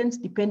dividends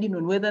depending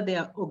on whether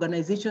their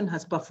organization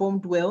has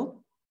performed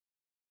well.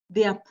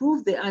 They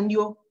approve the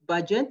annual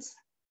budgets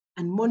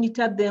and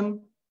monitor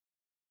them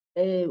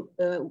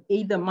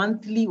either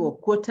monthly or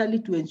quarterly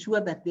to ensure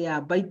that they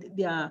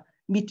are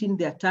meeting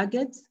their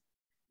targets.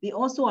 They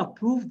also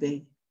approve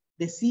the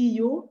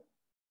CEO,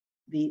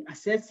 they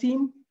assess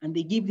him, and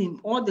they give him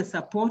all the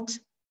support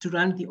to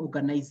run the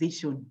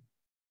organization.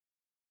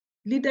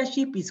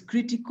 Leadership is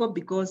critical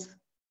because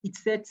it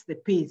sets the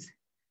pace.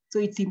 So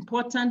it's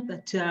important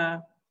that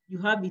you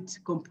have it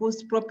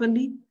composed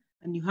properly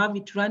and you have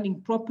it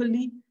running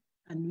properly.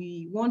 And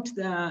we want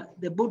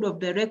the board of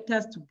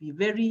directors to be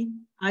very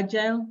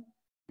agile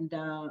and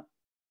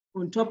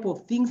on top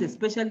of things,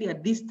 especially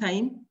at this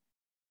time,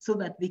 so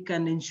that they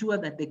can ensure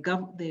that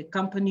the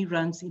company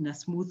runs in a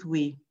smooth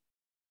way.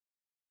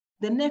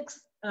 The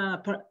next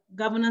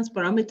governance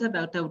parameter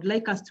that I would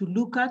like us to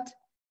look at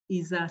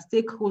is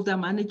stakeholder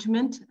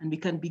management, and we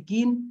can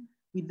begin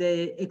with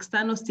the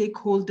external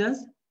stakeholders.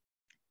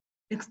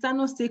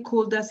 External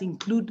stakeholders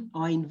include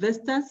our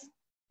investors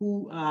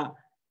who are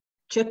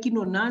checking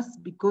on us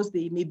because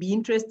they may be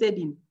interested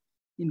in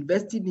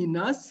investing in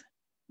us.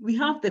 We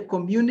have the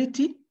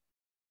community.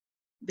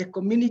 The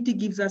community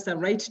gives us a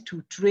right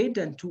to trade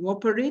and to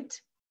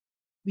operate.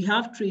 We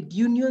have trade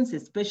unions,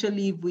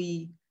 especially if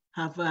we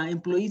have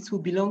employees who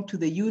belong to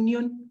the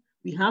union.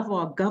 We have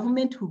our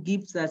government who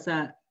gives us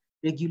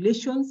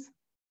regulations.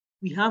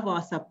 We have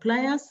our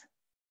suppliers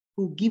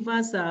who give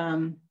us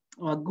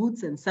our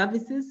goods and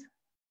services.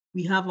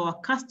 We have our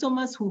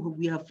customers who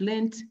we have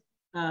lent,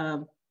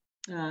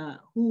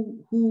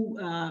 who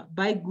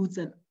buy goods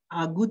and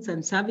our goods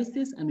and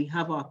services, and we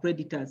have our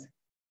creditors.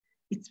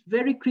 It's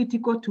very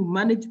critical to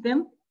manage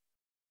them,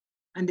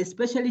 and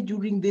especially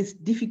during these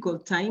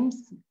difficult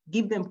times,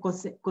 give them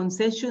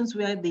concessions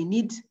where they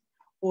need,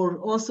 or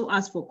also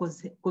ask for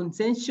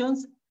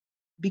concessions,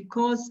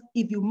 because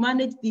if you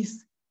manage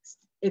these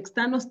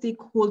external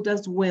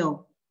stakeholders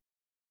well,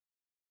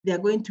 they are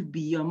going to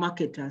be your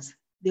marketers.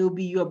 They will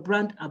be your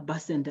brand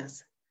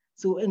ambassadors.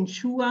 So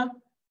ensure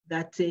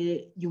that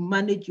you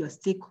manage your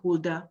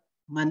stakeholder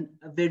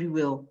very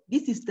well.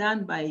 This is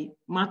done by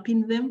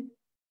mapping them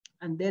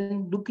and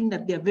then looking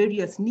at their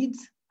various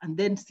needs and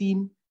then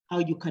seeing how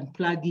you can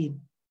plug in.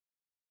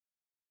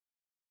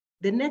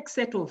 The next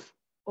set of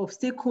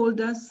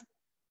stakeholders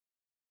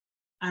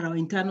are our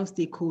internal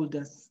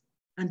stakeholders.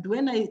 And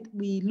when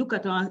we look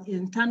at our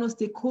internal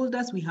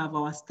stakeholders, we have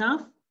our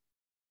staff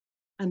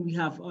and we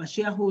have our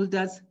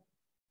shareholders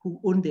who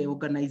own the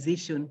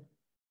organization.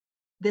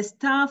 The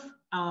staff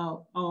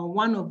are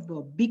one of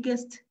the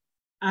biggest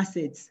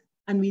assets,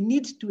 and we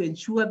need to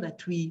ensure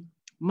that we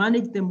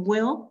manage them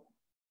well,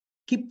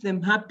 keep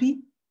them happy,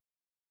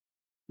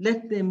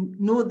 let them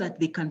know that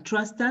they can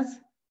trust us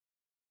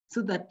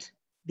so that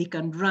they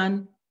can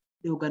run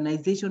the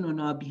organization on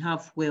our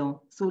behalf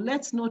well. So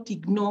let's not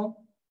ignore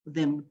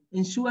them.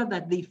 Ensure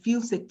that they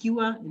feel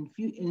secure and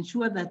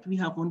ensure that we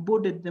have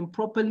onboarded them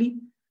properly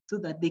so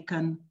that they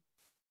can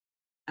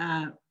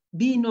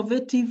be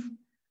innovative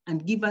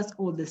and give us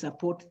all the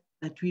support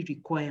that we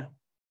require.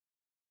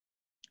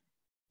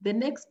 The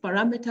next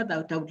parameter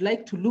that I would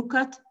like to look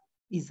at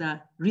is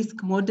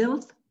risk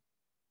models.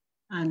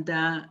 And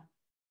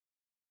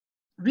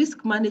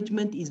risk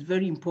management is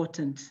very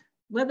important.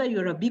 Whether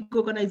you're a big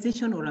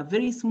organization or a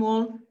very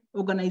small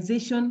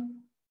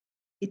organization,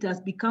 it has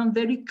become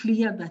very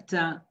clear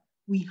that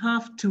we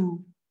have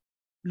to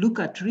look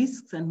at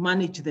risks and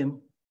manage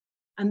them.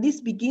 And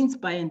this begins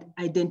by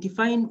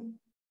identifying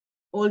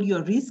all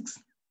your risks,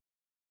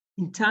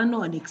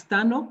 internal and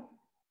external,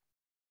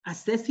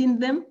 assessing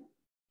them,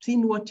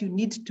 seeing what you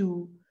need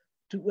to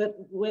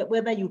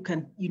whether you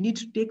need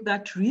to take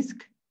that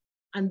risk,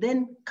 and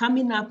then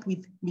coming up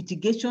with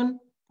mitigation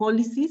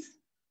policies,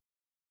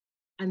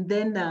 and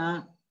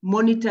then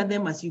monitor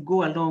them as you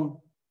go along.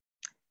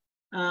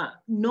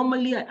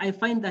 Normally, I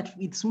find that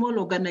with small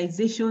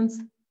organizations,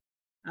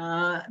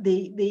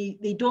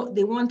 they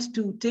want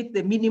to take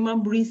the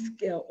minimum risk,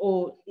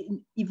 or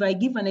if I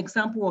give an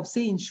example of,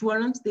 say,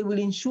 insurance, they will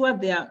insure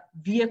their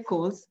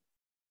vehicles,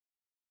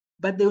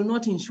 but they will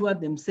not insure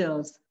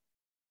themselves,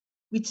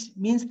 which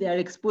means they are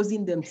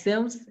exposing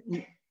themselves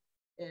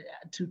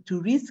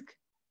to risk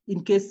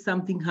in case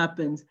something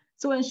happens.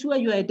 So ensure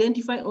you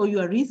identify all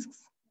your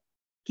risks,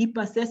 keep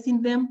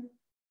assessing them,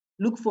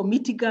 look for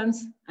mitigants,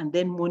 and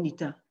then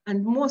monitor.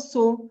 And more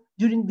so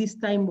during this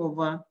time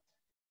of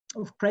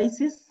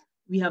crisis,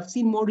 we have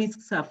seen more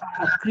risks have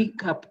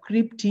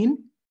crept in,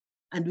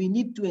 and we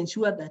need to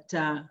ensure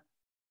that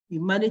we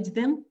manage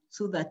them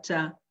so that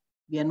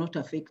we are not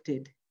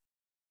affected.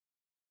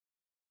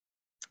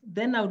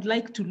 Then I would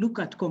like to look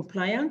at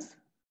compliance.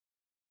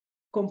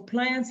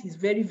 Compliance is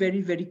very,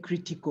 very, very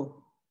critical.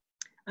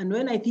 And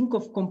when I think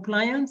of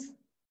compliance,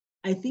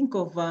 I think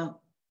of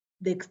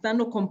the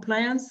external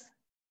compliance,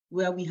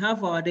 where we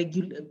have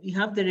we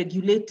have the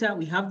regulator,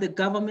 we have the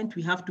government,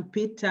 we have to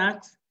pay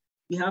tax,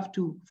 we have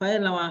to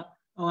file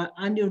our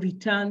annual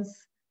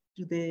returns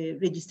to the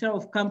Register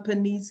of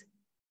Companies.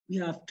 We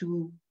have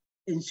to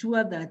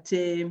ensure that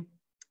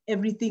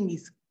everything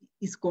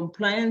is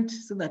compliant,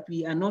 so that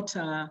we are not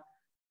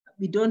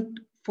we don't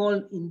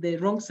fall in the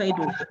wrong side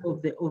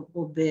of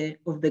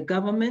the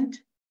government.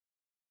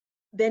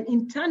 Then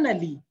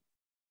internally,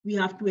 we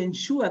have to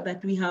ensure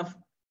that we have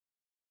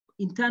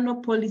internal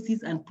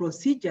policies and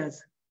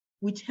procedures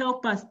which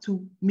help us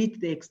to meet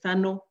the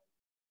external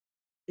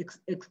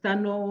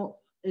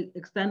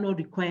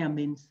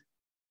requirements.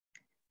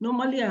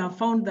 Normally, I have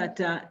found that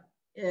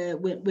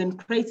when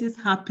crises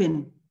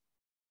happen,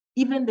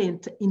 even the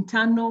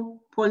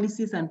internal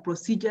policies and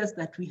procedures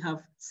that we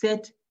have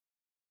set,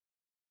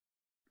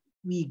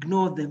 we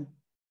ignore them.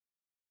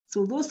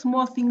 So those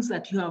small things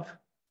that you have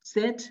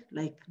set,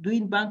 like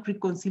doing bank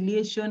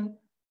reconciliation,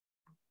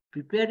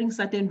 preparing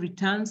certain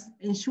returns,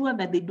 ensure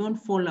that they don't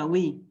fall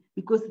away,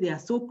 because they are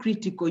so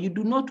critical. You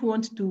do not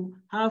want to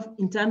have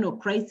internal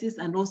crisis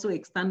and also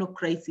external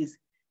crisis.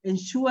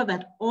 Ensure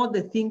that all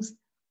the things,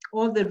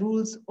 all the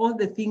rules, all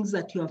the things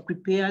that you have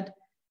prepared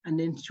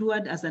and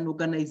ensured as an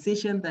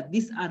organization that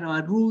these are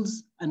our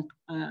rules and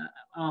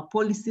our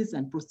policies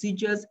and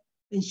procedures,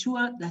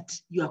 ensure that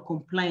you are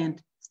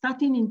compliant,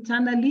 starting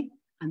internally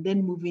and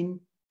then moving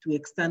to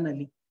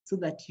externally, so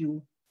that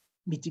you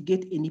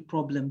mitigate any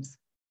problems.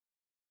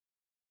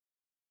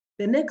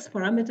 The next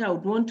parameter I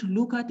would want to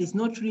look at is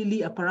not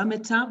really a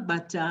parameter,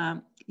 but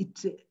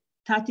it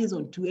touches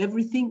on to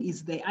everything,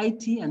 is the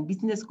IT and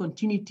business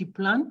continuity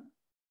plan.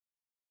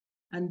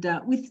 And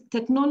with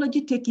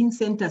technology taking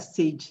center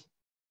stage,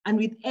 and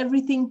with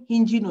everything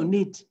hinging on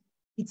it,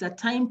 it's a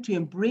time to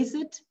embrace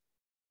it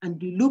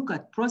and look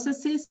at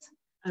processes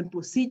and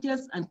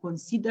procedures and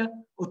consider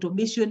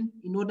automation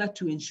in order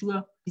to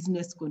ensure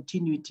business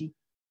continuity.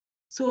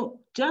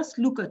 So just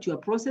look at your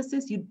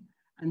processes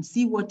and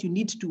see what you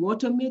need to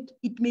automate.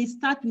 It may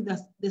start with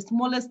the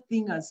smallest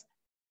thing as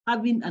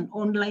having an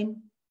online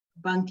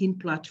banking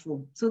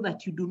platform, so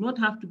that you do not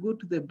have to go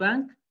to the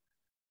bank.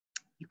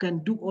 You can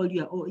do all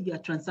your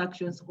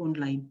transactions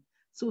online.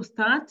 So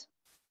start.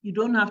 You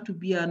don't have to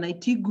be an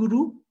IT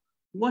guru.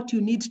 What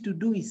you need to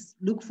do is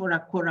look for a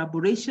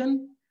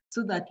collaboration,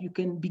 so that you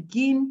can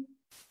begin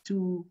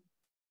to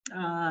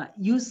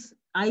use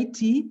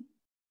IT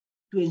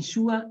to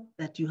ensure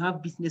that you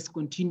have business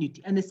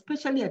continuity. And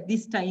especially at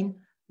this time,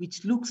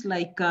 which looks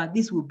like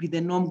this will be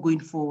the norm going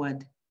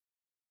forward.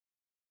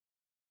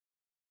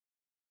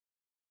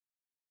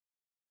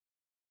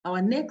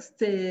 Our next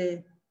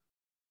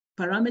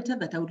parameter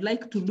that I would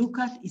like to look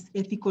at is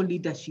ethical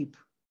leadership.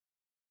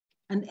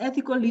 And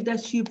ethical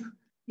leadership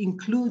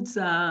includes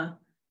not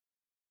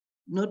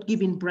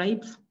giving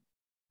bribes,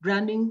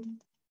 running,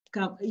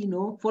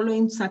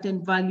 following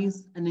certain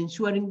values, and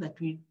ensuring that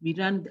we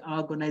run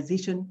our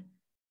organization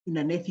in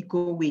an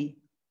ethical way.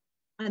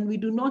 And we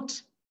do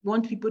not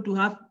want people to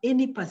have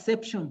any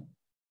perception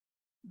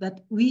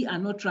that we are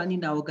not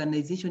running our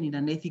organization in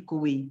an ethical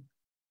way.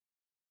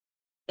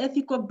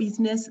 Ethical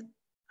business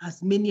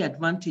has many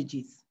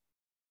advantages.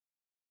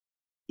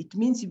 It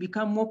means you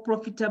become more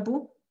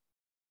profitable.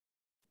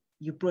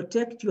 You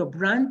protect your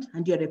brand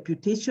and your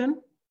reputation.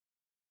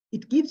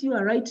 It gives you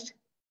a right,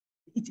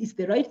 it is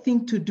the right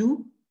thing to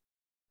do.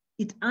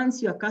 It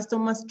earns your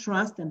customers'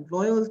 trust and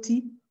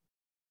loyalty.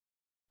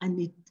 And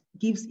it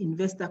gives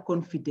investor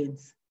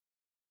confidence.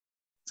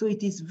 So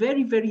it is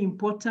very, very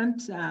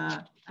important,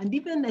 and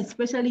even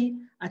especially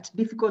at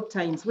difficult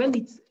times, when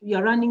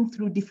you're running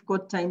through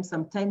difficult times,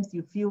 sometimes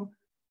you feel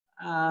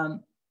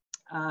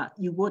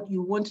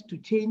you want to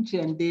change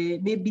and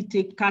maybe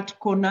cut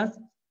corners,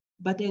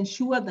 but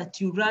ensure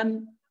that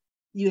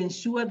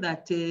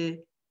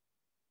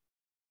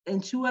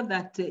ensure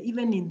that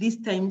even in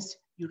these times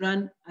you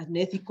run an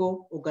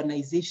ethical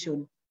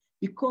organization,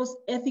 because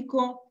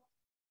ethical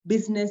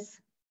business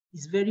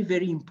is very,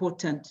 very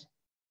important.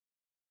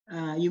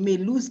 You may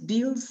lose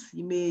deals,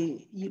 you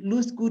may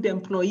lose good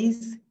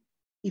employees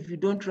if you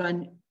don't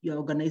run your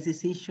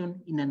organization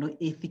in an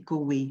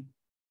ethical way.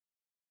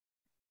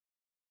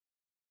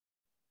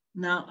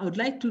 Now, I would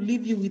like to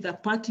leave you with a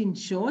parting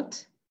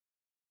shot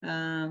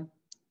by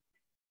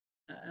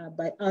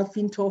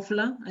Alvin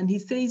Toffler, and he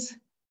says,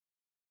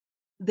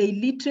 the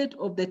illiterate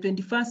of the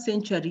 21st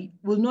century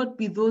will not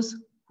be those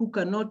who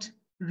cannot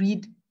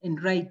read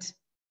and write,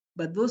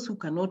 but those who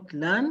cannot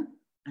learn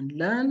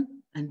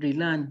and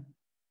relearn.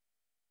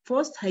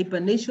 Forced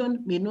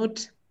hibernation may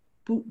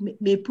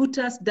put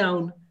us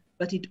down,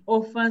 but it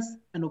offers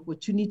an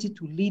opportunity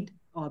to lead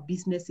our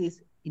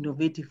businesses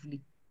innovatively.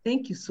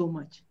 Thank you so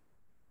much.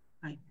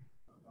 Bye.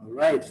 All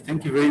right,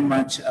 thank you very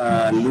much,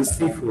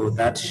 Lucy, for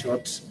that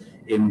short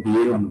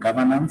MBA on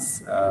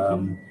governance.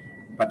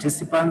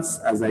 Participants,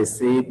 as I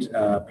said,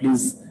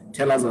 please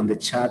tell us on the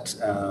chat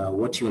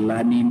what you're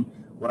learning,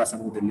 what are some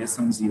of the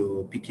lessons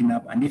you're picking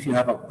up, and if you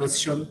have a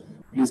question,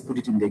 please put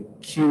it in the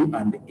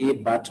Q&A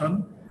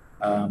button.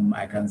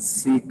 I can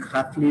see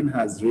Kathleen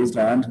has raised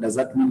her hand. Does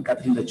that mean,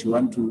 Kathleen, that you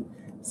want to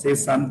say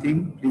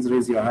something? Please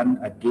raise your hand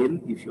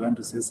again if you want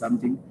to say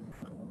something.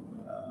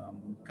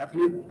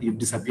 Kathleen, you've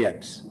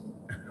disappeared.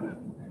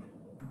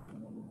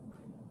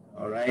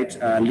 All right,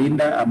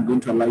 Linda, I'm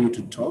going to allow you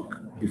to talk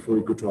before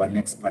we go to our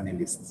next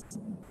panelists.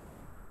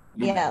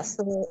 Linda. Yeah,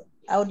 so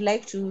I would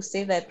like to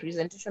say that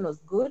presentation was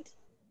good,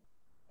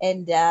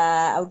 and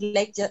I would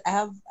like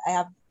I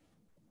have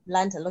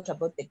learned a lot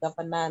about the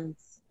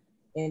governance,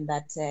 and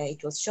that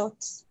it was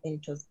short and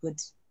it was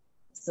good.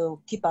 So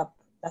keep up.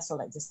 That's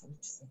all I just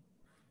wanted to say.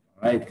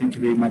 All right, thank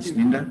you very much,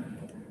 Linda.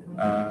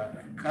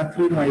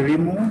 Catherine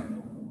Wairimu.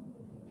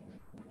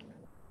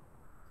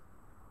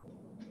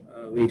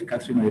 Wait,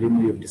 Catherine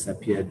Wairimu, you've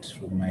disappeared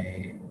from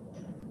my...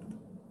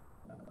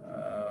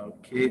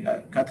 okay,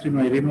 Catherine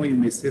Wairimu, you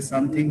may say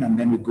something and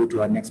then we go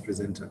to our next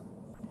presenter.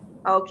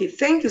 Okay,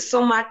 thank you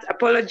so much.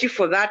 Apology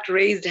for that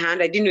raised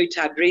hand. I didn't know it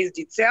had raised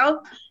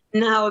itself.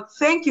 Now,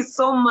 thank you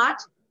so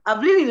much.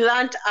 I've really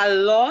learned a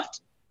lot,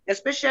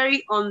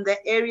 especially on the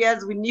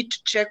areas we need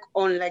to check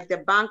on, like the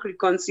bank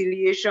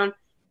reconciliation,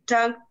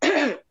 tax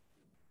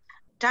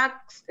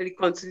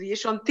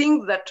reconciliation,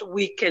 things that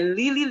we can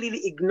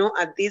really ignore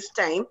at this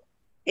time.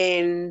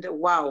 And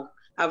wow,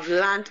 I've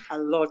learned a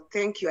lot.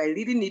 Thank you. I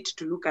really need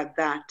to look at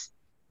that.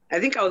 I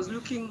think I was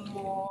looking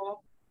more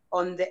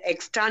on the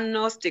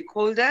external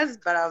stakeholders,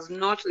 but I was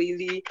not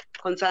really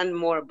concerned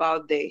more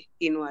about the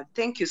inward.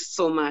 Thank you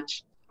so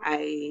much.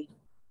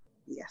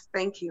 Yes,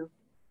 thank you.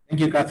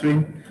 Thank you,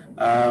 Catherine.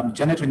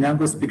 Janet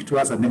Onyango, speak to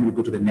us and then we'll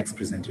go to the next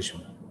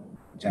presentation.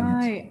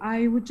 Janet. Hi,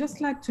 I would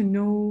just like to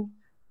know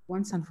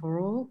once and for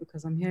all,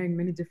 because I'm hearing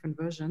many different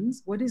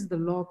versions, what is the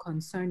law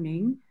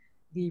concerning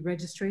the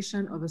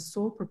registration of a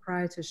sole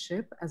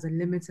proprietorship as a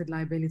limited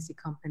liability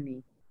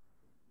company?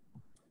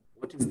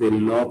 What is the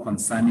law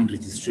concerning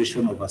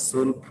registration of a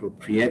sole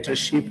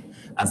proprietorship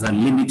as a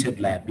limited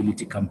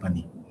liability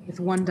company? With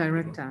one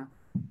director.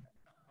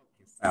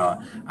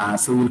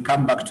 So we'll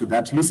come back to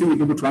that. Lucy, will you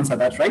be able to answer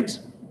that, right?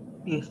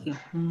 Yes, yeah.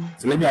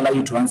 So let me allow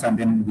you to answer, and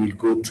then we'll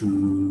go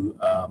to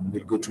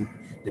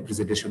the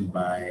presentation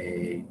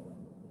by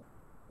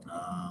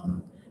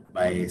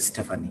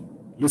Stephanie.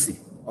 Lucy,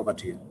 over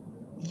to you.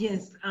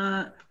 Yes,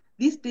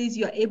 these days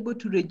you are able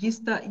to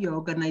register your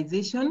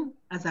organization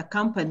as a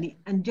company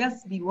and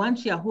just be one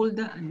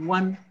shareholder and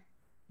one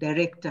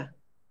director,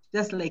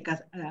 just like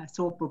a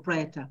sole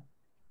proprietor.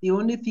 The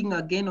only thing,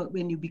 again,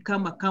 when you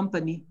become a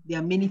company, there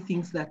are many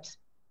things that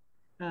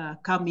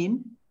come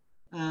in.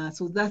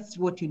 So that's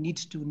what you need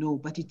to know,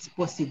 but it's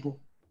possible.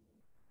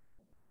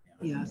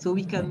 Yeah, so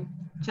we can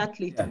chat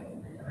later.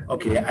 Yeah.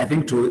 Okay, I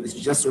think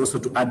just also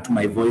to add to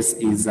my voice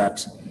is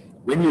that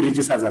when you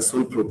register as a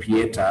sole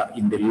proprietor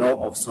in the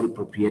law of sole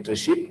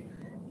proprietorship,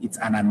 it's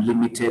an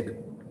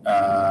unlimited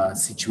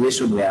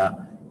situation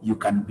where you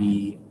can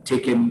be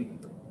taken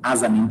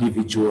as an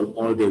individual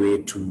all the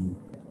way to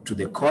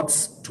the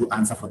courts to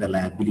answer for the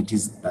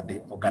liabilities that the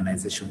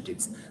organization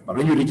takes. But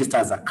when you register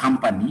as a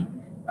company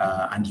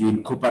and you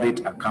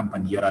incorporate a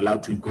company, you're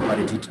allowed to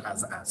incorporate it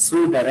as a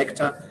sole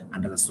director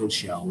and as a sole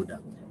shareholder.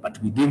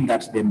 But within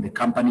that, then the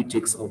company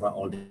takes over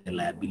all the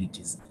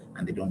liabilities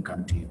and they don't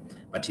come to you.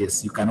 But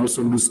yes, you can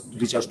also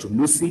reach out to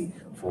Lucy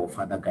for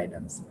further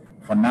guidance.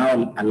 For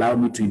now, allow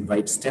me to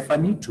invite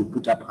Stephanie to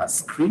put up her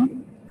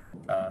screen.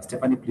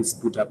 Stephanie, please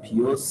put up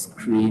your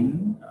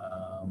screen.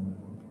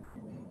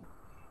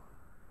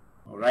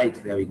 All right,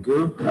 there we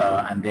go.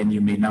 And then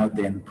you may now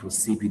then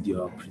proceed with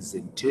your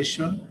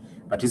presentation.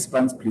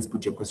 Participants, please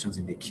put your questions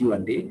in the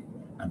Q&A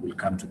and we'll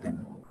come to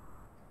them.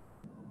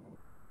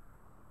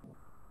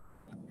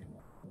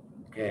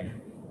 Okay.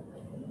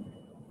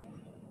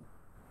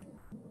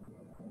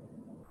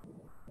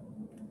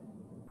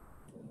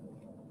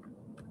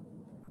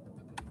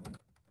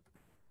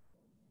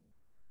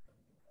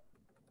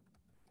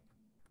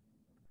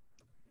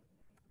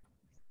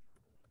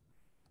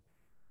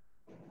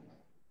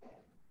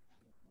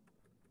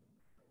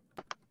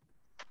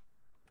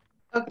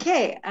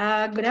 Okay,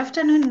 good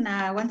afternoon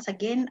once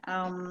again.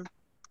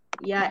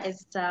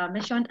 As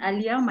mentioned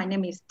earlier, my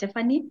name is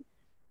Stephanie.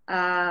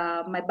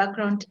 My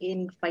background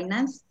in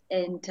finance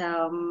and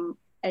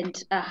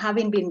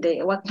having been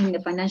working in the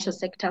financial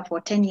sector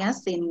for 10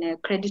 years in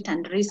credit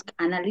and risk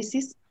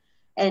analysis.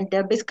 And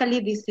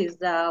basically this is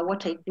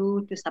what I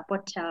do to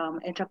support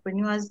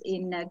entrepreneurs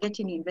in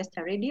getting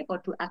investor ready or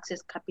to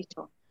access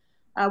capital.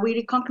 We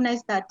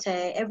recognize that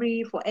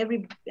for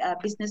every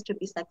business to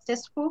be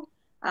successful,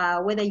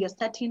 whether you're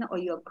starting or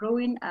you're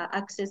growing,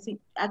 access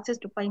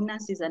to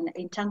finance is an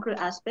integral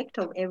aspect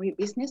of every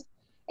business.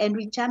 And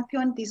we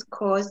champion this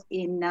cause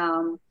in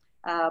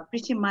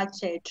pretty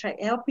much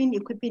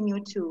equipping you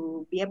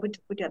to be able to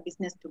put your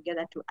business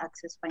together to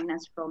access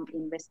finance from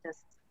investors.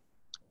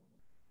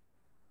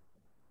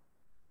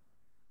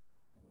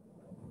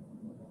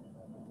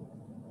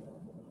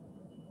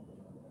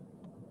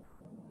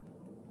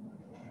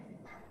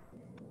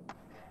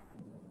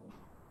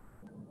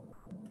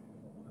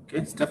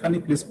 Okay, Stephanie,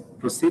 please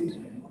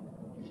proceed.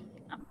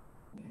 I'm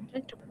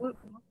trying to move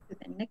to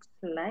the next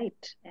slide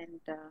and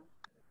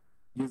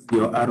use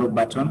your arrow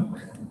button.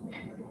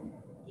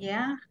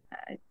 Yeah,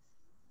 it's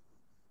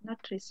not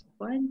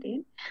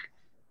responding.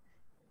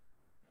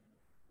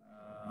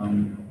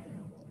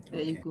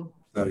 There you go.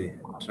 Sorry,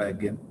 try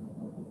again.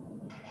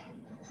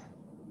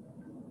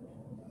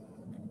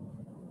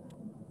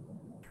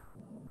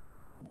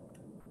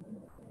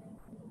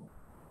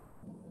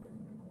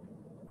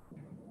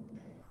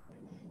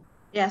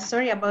 Yeah,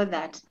 sorry about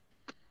that.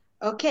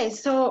 Okay,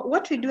 so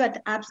what we do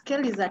at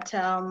Upscale is that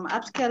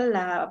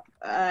Upscale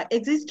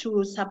exists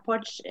to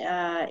support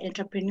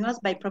entrepreneurs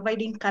by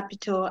providing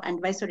capital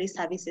advisory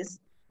services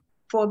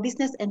for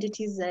business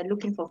entities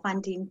looking for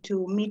funding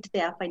to meet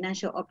their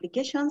financial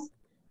obligations.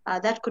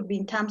 That could be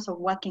in terms of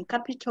working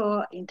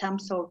capital, in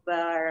terms of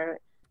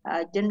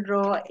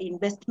general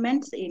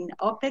investments in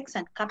OPEX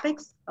and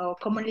CAPEX, or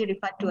commonly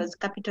referred to as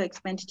capital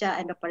expenditure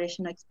and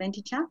operational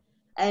expenditure,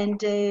 and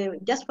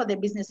just for the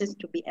businesses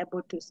to be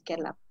able to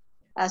scale up.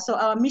 So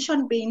our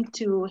mission being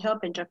to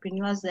help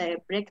entrepreneurs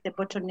break the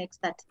bottlenecks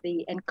that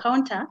they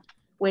encounter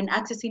when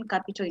accessing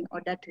capital in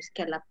order to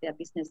scale up their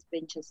business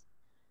ventures.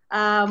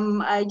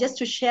 Just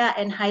to share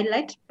and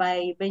highlight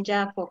by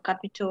Venture for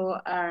Capital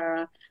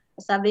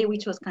survey,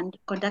 which was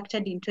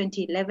conducted in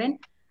 2011.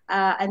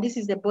 And this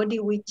is the body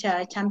which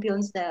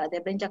champions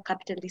the venture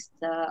capitalist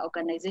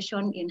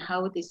organization in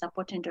how they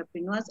support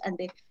entrepreneurs. And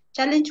the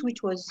challenge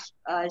which was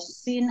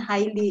seen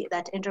highly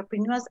that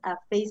entrepreneurs are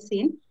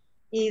facing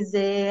is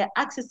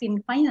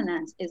accessing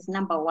finance is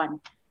number one.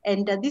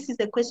 And this is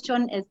the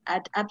question is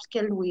at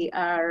Upscale, we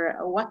are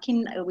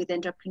working with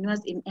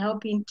entrepreneurs in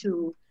helping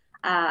to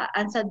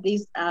answer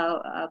this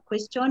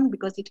question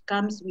because it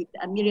comes with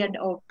a myriad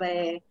of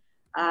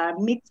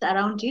myths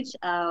around it.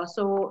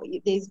 So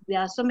there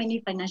are so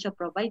many financial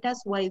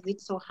providers. Why is it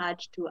so hard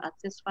to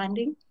access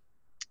funding?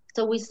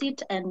 So we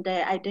sit and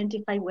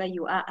identify where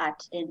you are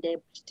at and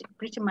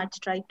pretty much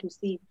try to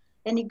see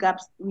any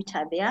gaps which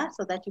are there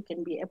so that you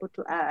can be able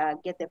to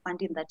get the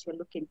funding that you're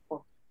looking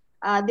for.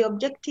 The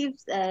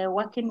objectives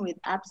working with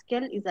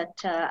Upscale is that,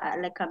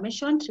 like I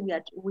mentioned,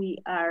 we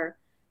are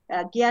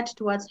geared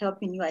towards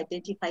helping you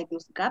identify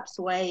those gaps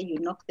where you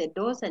knock the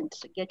doors and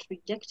get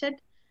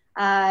rejected,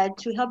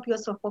 to help you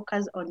also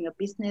focus on your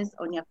business,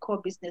 on your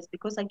core business,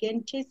 because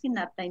again, chasing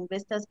after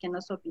investors can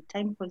also be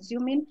time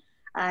consuming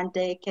and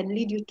can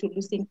lead you to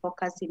losing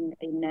focus in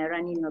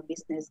running your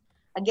business.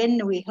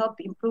 Again, we help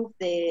improve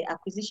the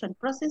acquisition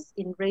process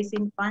in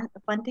raising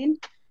funding,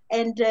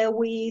 and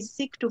we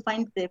seek to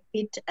find the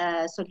fit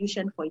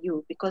solution for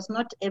you because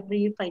not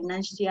every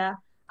financier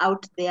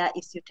out there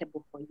is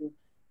suitable for you.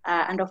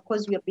 And of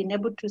course, we have been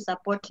able to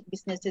support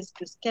businesses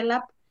to scale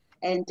up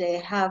and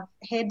have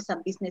had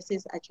some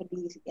businesses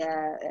actually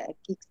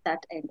kickstart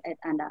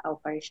and are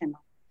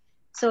operational.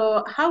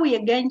 So how we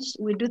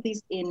do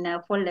this in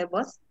 4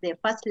 levels. The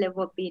first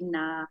level being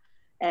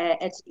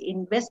at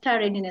Investor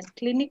Readiness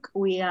Clinic,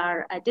 we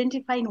are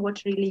identifying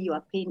what really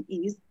your pain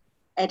is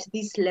at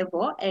this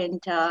level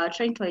and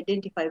trying to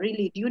identify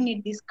really, do you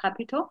need this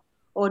capital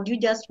or do you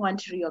just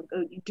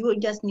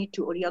need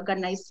to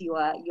reorganize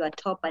your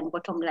top and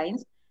bottom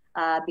lines?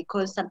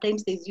 Because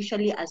sometimes there's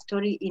usually a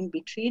story in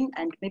between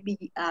and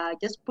maybe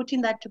just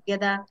putting that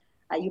together,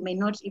 you may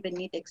not even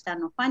need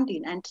external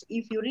funding. And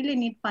if you really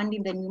need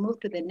funding, then you move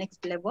to the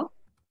next level.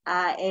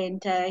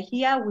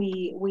 Here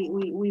we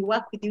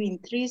work with you in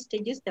 3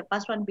 stages. The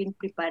first one being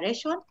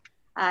preparation.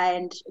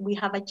 And we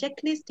have a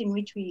checklist in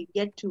which we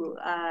get to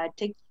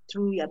take you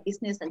through your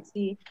business and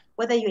see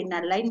whether you're in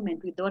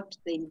alignment with what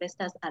the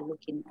investors are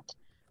looking at.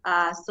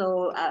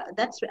 So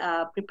that's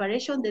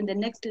preparation. Then the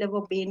next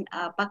level being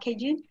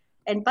packaging.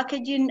 And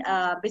packaging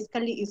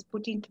basically is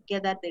putting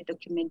together the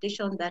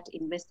documentation that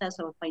investors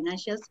or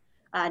financials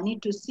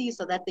need to see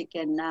so that they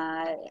can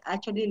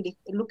actually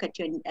look at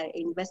your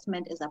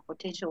investment as a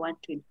potential one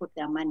to input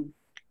their money.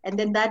 And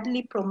then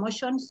thirdly,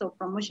 promotion. So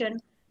promotion,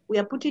 we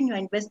are putting your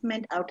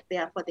investment out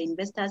there for the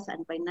investors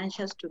and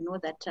financials to know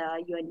that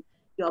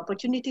your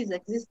opportunity is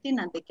existing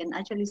and they can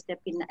actually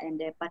step in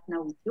and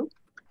partner with you.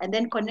 And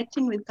then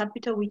connecting with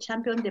capital, we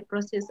champion the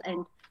process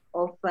and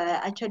of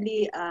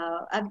the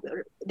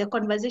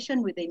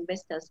conversation with the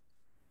investors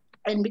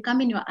and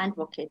becoming your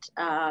advocate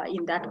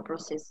in that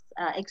process,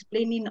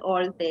 explaining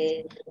all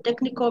the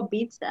technical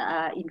bits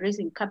in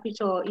raising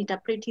capital,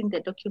 interpreting the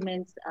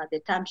documents, the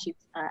term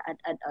sheets,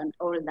 and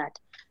all that.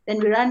 Then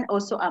we run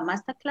also a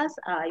masterclass.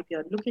 If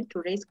you're looking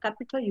to raise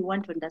capital, you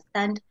want to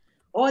understand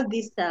all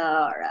this,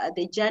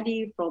 the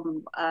journey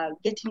from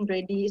getting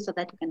ready so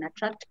that you can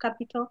attract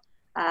capital,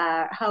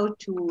 how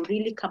to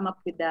really come up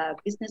with a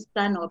business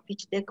plan or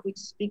pitch deck which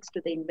speaks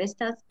to the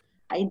investors,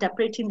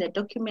 interpreting the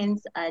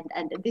documents,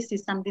 and this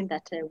is something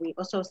that we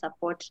also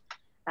support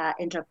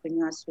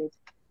entrepreneurs with.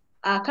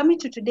 Coming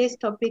to today's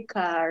topic,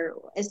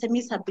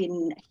 SMEs have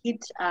been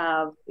hit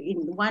in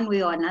one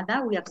way or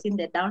another. We have seen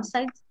the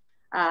downsides.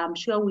 I'm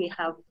sure we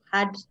have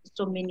had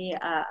so many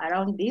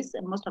around this,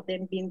 and most of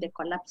them being the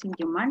collapsing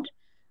demand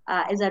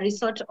as a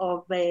result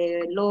of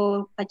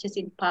low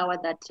purchasing power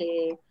that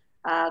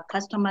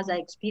customers are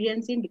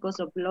experiencing because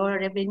of lower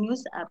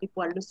revenues.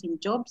 People are losing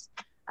jobs.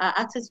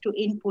 Access to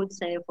inputs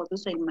for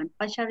those who are in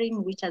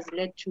manufacturing, which has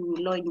led to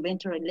low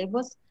inventory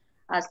levels,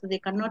 so they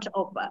cannot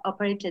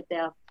operate at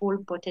their full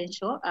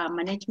potential.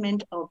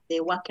 Management of the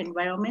work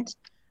environment,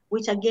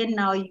 which again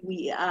now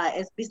we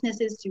as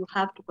businesses, you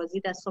have to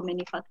consider so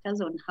many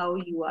factors on how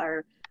you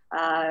are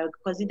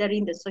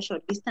considering the social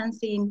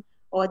distancing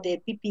or the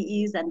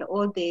PPEs and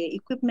all the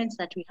equipments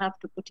that we have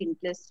to put in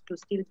place to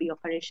still be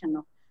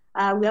operational.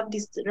 We have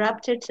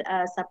disrupted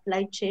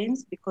supply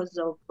chains because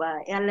of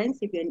airlines.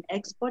 If you're in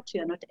export,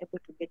 you're not able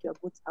to get your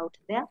goods out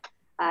there.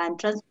 And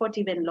transport,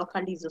 even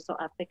locally, is also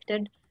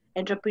affected.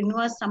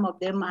 Entrepreneurs, some of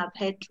them have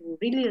had to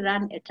really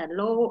run at a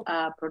low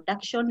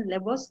production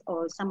levels,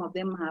 or some of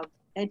them have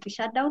had to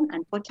shut down,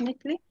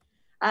 unfortunately.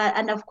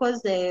 And of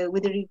course,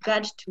 with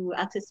regard to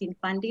accessing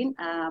funding,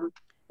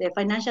 the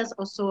financials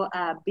also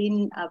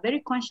been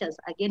very conscious,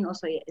 again,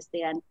 also as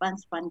they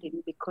advance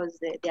funding, because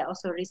there are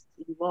also risks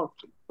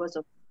involved because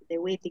of the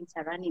way things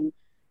are running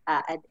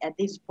at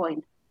this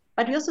point.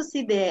 But we also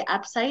see the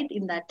upside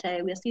in that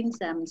we are seeing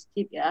some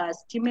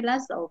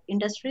stimulus of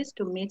industries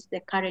to meet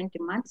the current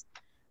demands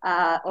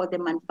or the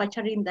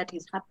manufacturing that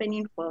is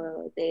happening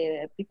for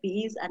the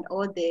PPEs and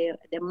all the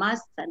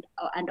masks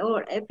and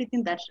all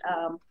everything that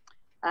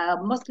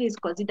mostly is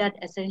considered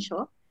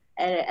essential.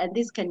 And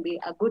this can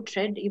be a good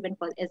trend even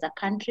for as a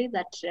country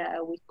that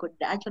we could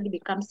actually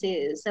become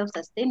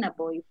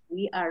self-sustainable if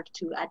we are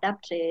to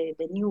adapt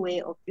the new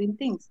way of doing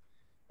things.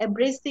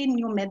 Embracing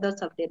new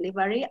methods of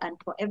delivery, and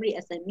for every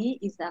SME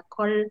is a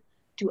call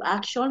to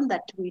action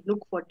that we look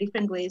for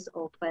different ways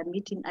of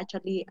meeting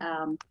actually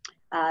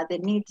the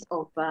needs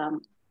of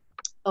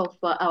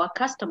our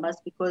customers,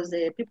 because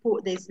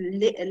there's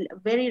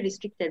very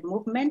restricted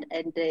movement,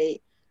 and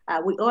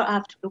we all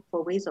have to look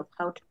for ways of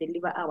how to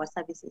deliver our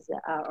services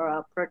or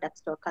our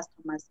products to our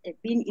customers.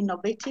 Being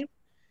innovative,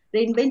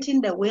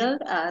 reinventing the wheel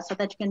so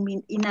that you can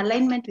be in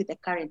alignment with the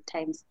current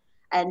times.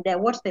 And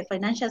what the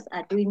financials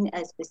are doing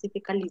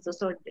specifically is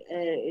also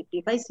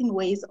devising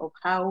ways of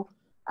how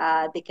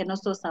they can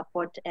also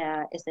support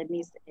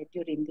SMEs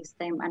during this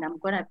time. And I'm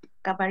going to be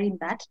covering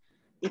that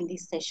in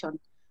this session.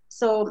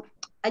 So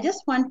I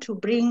just want to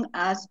bring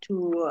us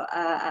to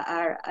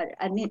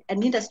an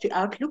industry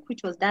outlook,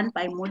 which was done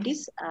by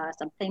Moody's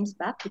some times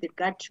back with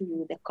regard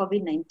to the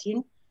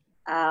COVID-19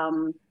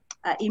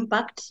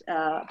 impact,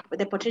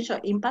 the potential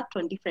impact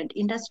on different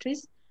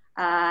industries.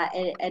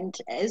 And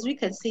as we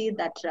can see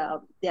that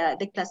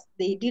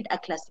they did a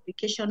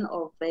classification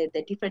of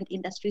the different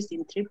industries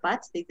in three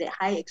parts. There's the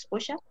high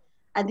exposure,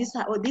 and these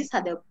are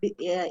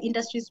the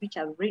industries which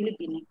have really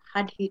been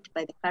hard hit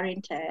by the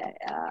current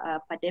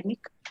pandemic.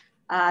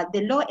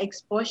 The low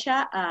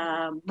exposure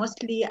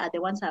mostly are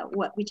the ones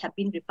which have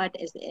been referred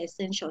as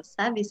essential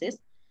services.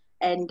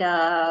 And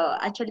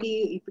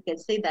actually, if we can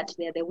say that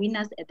they're the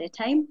winners at the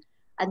time.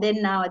 And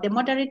then now the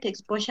moderate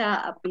exposure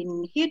have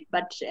been hit,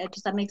 but to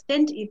some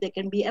extent, if they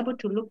can be able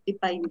to look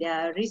deeper in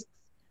their risks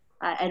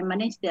and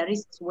manage their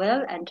risks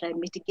well and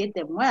mitigate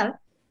them well,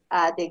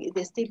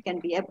 they still can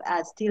be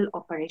still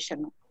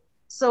operational.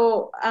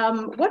 So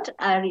what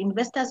are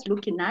investors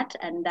looking at?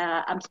 And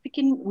I'm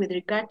speaking with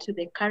regard to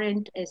the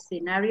current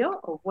scenario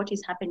of what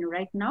is happening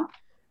right now.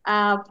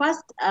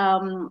 First,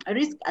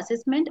 risk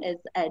assessment, as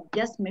I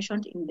just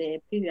mentioned in the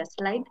previous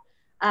slide.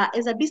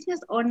 As a business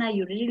owner,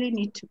 you really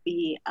need to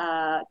be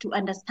to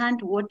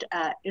understand what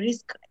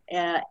risk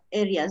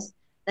areas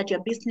that your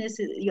business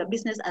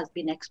has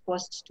been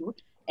exposed to,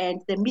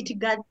 and the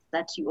mitigants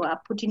that you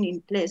are putting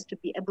in place to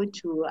be able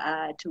to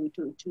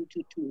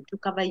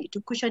cover,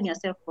 to cushion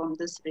yourself from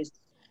those risks.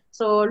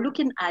 So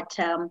looking at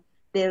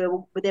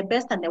the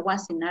best and the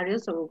worst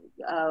scenarios, or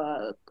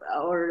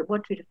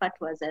what we refer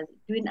to as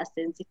doing a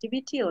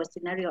sensitivity or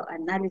scenario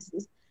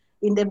analysis.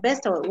 In the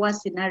best or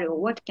worst scenario,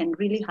 what can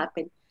really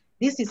happen?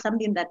 This is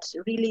something that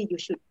really you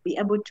should be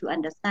able to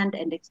understand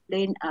and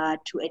explain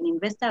to an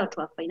investor or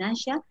to a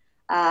financier,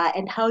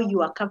 and how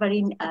you are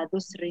covering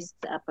those risks,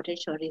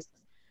 potential risks.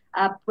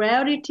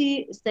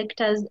 Priority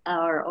sectors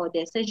or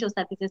the essential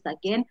services,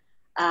 again,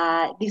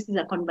 this is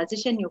a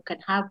conversation you can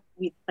have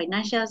with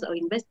financiers or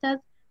investors,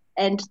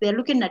 and they're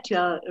looking at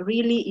your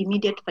really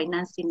immediate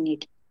financing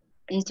need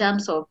in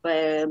terms of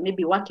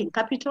maybe working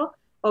capital,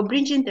 or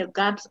bridging the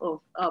gaps of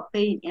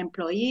paying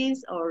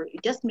employees, or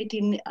just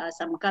meeting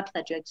some gaps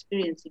that you're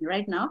experiencing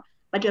right now,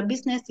 but your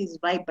business is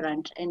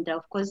vibrant. And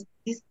of course,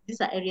 these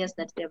are areas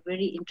that they're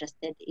very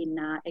interested in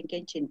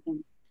engaging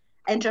in.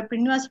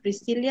 Entrepreneurs'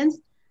 resilience.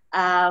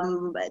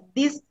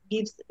 This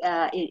gives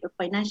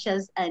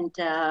financiers and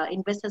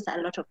investors a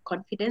lot of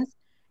confidence.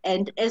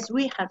 And as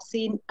we have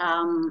seen,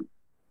 when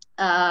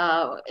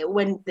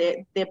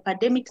the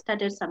pandemic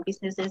started, some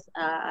businesses,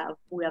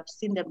 we have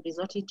seen them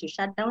resorting to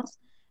shutdowns.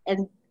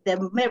 And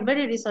the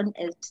very reason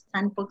as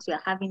Sandbox, we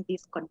are having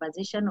this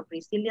conversation of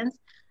resilience.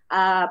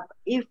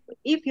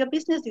 If your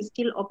business is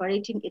still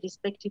operating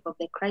irrespective of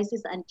the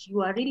crisis, and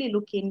you are really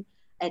looking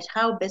at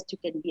how best you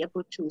can be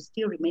able to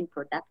still remain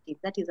productive,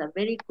 that is a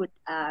very good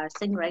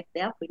sign right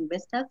there for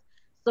investors.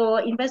 So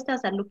investors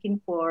are looking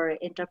for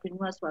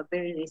entrepreneurs who are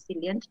very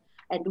resilient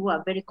and who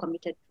are very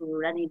committed to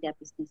running their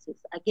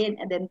businesses. Again,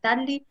 and then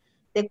thirdly,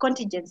 the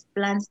contingency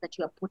plans that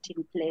you are putting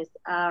in place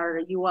are,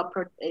 you are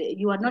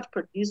not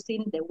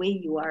producing the way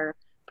you are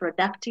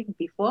productive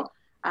before,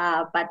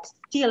 but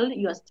still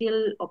you are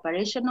still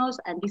operational,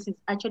 and this is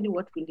actually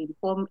what will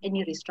inform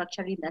any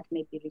restructuring that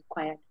may be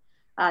required.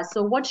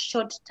 So what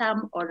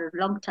short-term or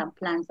long-term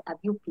plans have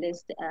you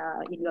placed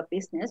in your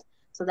business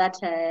so that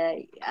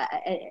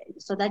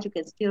you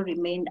can still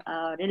remain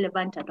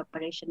relevant and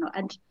operational?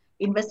 And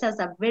investors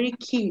are very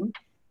keen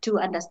to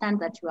understand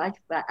that you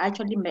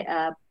actually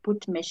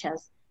put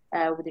measures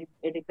with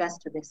regards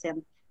to the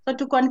same. So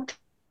to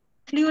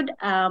conclude,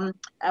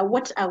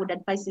 what I would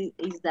advise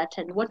is that,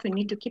 and what we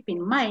need to keep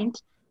in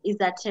mind is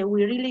that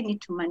we really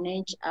need to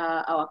manage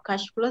our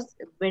cash flows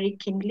very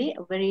keenly,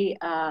 very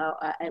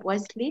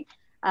wisely.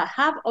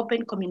 Have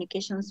open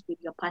communications with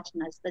your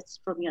partners. That's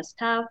from your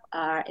staff,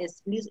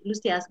 as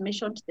Lucy has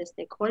mentioned, the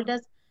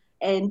stakeholders.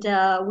 And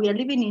we are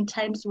living in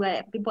times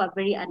where people are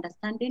very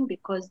understanding,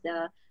 because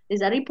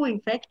there's a ripple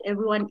effect.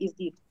 Everyone is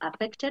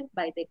affected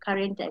by the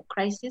current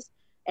crisis.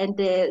 And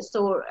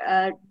so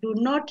do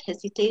not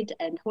hesitate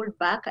and hold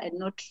back, and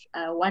not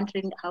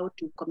wondering how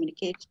to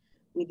communicate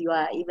with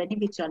your, even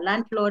if it's your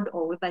landlord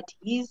or whoever it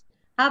is.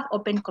 Have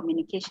open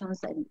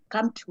communications and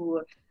come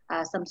to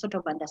some sort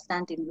of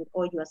understanding with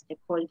all your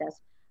stakeholders.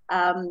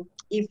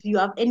 If you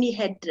have any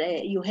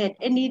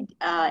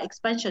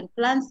expansion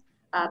plans,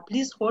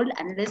 please hold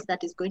unless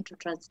that is going to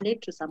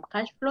translate to some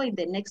cash flow in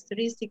the next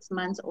 3-6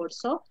 months or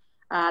so,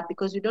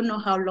 because we don't know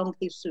how long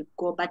this should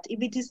go. But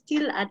if it is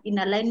still in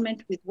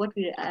alignment with what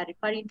we are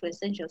referring to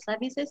essential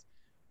services,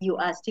 you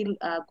are still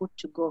good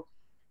to go.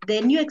 The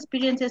new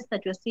experiences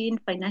that you're seeing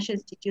financial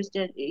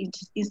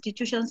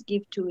institutions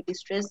give to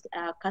distressed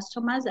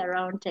customers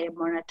around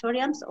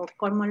moratoriums, or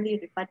commonly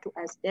referred to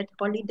as debt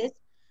holidays.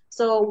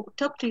 So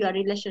talk to your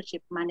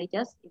relationship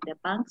managers in the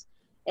banks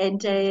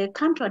and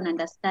come to an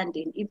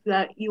understanding. If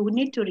you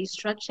need to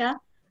restructure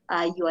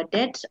your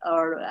debt,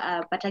 or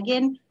but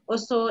again,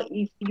 also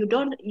if you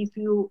don't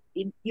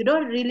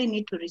really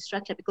need to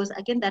restructure, because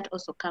again that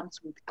also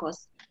comes with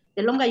costs.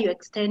 The longer you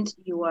extend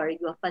your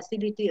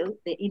facility,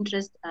 the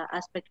interest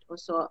aspect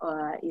also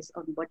is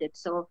onboarded.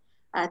 So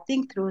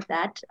think through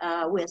that.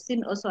 We are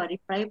seeing also a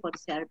reprieve on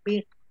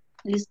CRB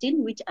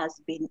listing, which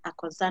has been a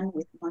concern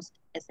with most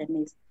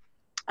SMEs.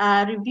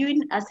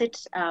 Reviewing asset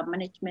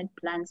management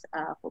plans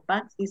for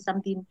banks is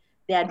something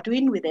they are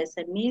doing with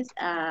SMEs,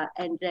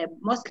 and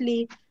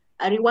mostly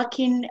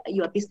reworking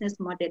your business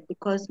model,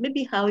 because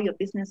maybe how your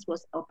business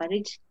was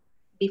operated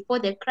before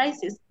the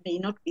crisis may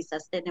not be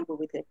sustainable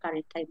with the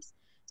current times.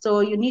 So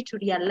you need to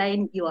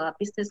realign your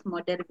business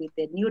model with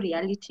the new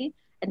reality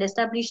and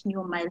establish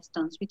new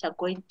milestones, which are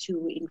going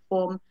to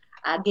inform,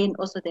 again,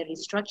 also the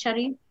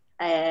restructuring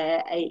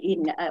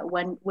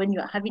when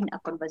you're having a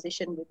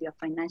conversation with your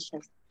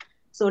financials.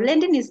 So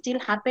lending is still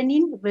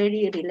happening,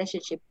 very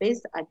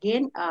relationship-based.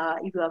 Again,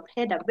 if you have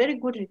had a very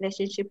good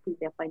relationship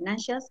with your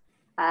financials,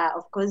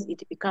 of course,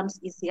 it becomes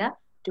easier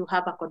to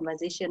have a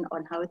conversation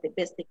on how the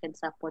best they can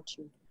support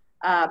you.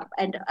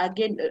 And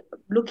again,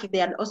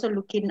 they are also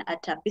looking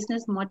at a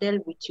business model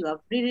which you have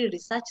really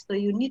researched. So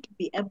you need to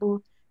be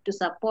able to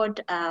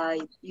support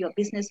your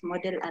business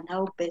model and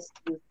how best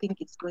you think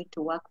it's going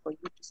to work for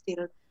you to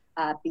still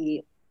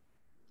be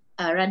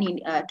running,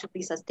 to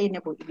be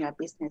sustainable in your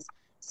business.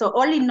 So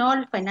all in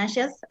all,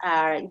 financials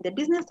are in the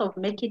business of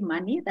making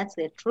money. That's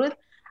the truth.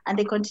 And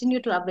they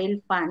continue to avail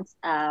funds,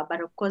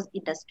 but of course,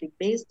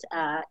 industry-based,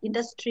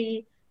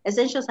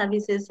 essential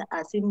services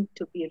seem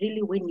to be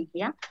really winning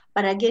here.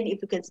 But again, if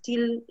you can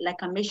still,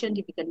 like I mentioned,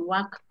 if you can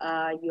work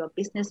your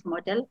business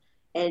model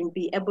and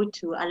be able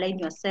to align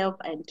yourself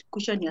and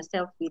cushion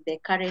yourself with the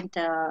current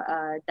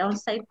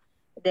downside,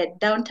 the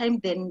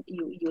downtime, then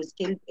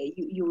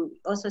you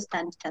also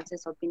stand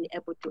chances of being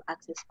able to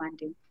access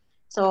funding.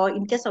 So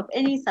in case of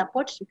any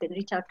support, you can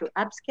reach out to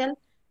Upscale,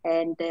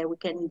 and we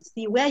can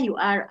see where you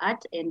are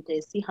at and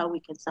see how we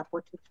can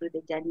support you through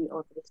the journey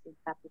of raising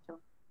capital.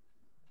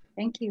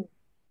 Thank you.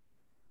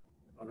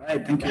 All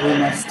right, thank you very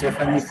much,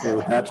 Stephanie,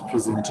 for that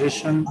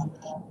presentation.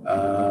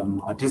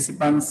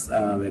 Participants,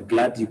 we're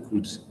glad you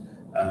could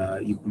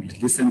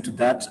listen to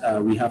that.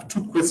 We have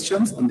 2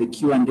 questions on the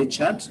Q&A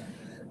chat.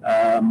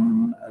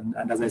 And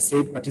as I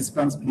said,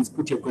 participants, please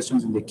put your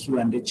questions in the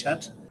Q&A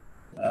chat.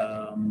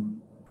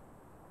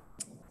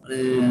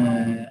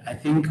 I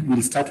think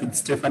we'll start with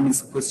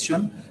Stephanie's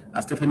question.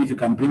 Stephanie, if you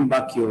can bring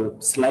back your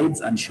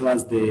slides and show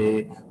us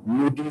the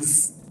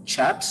Moody's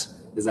chart.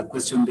 There's a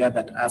question there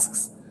that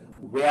asks,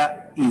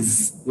 where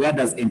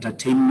does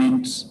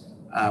entertainment,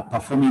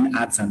 performing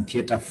arts and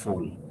theater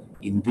fall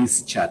in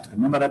this chart?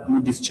 Remember that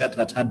Moody's chart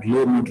that had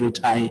low, moderate,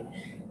 high?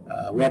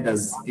 Where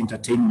does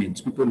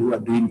entertainment, people who are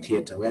doing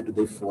theater, where do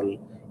they fall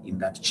in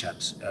that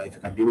chart? If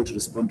you can be able to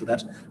respond to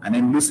that. And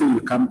then Lucy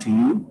will come to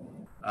you.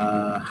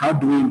 How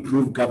do we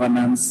improve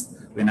governance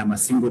when I'm a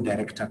single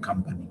director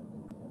company?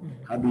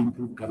 How do we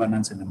improve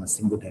governance when I'm a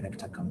single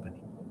director company?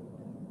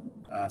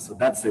 So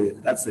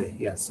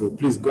yeah. So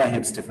please go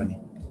ahead, Stephanie.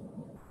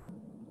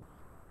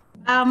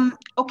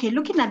 Okay,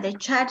 looking at the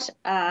chart,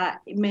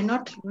 it may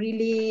not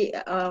really,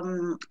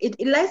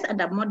 it lies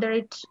under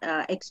moderate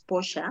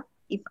exposure.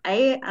 If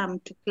I am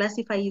to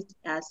classify it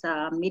as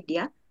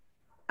media,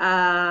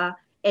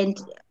 and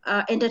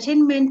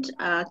entertainment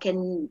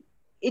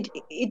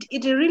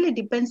it really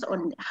depends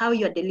on how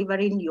you're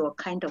delivering your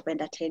kind of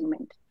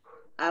entertainment.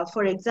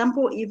 For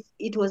example, if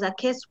it was a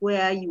case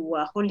where you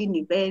were holding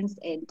events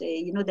and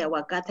there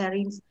were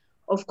gatherings,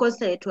 of course,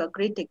 to a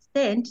great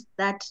extent,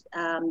 that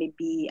may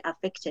be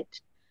affected.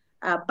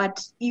 But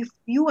if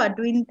you are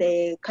doing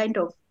the kind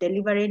of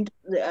delivering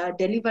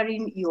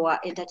your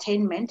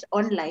entertainment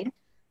online,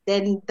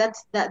 then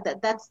that's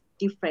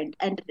different.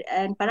 And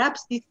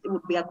perhaps this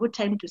would be a good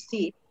time to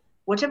see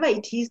whatever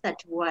it is that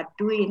you are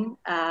doing,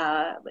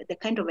 the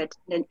kind of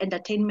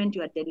entertainment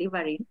you are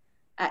delivering.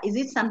 Is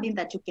it something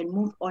that you can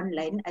move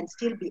online and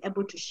still be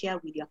able to share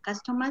with your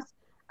customers?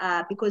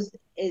 Because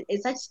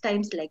at such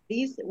times like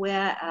this,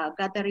 where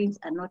gatherings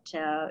are not,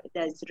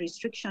 there's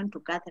restriction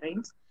to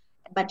gatherings,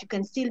 but you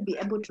can still be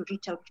able to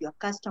reach out to your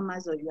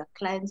customers or your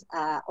clients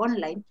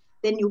online,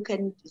 then you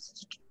can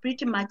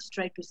pretty much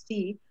try to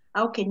see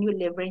how can you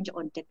leverage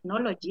on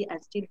technology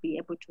and still be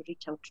able to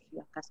reach out to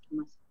your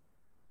customers.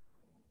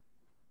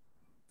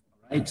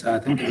 All right,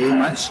 thank you very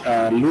much.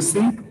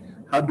 Lucy,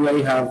 how do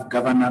I have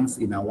governance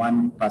in a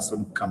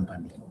one-person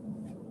company?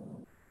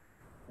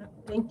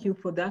 Thank you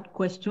for that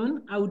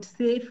question. I would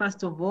say,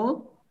 first of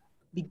all,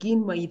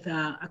 begin with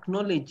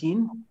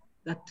acknowledging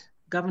that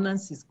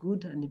governance is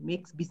good and it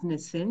makes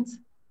business sense,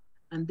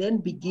 and then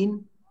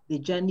begin the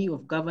journey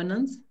of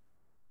governance.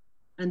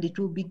 And it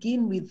will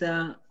begin with,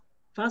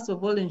 first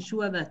of all,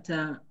 ensure that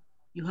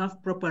you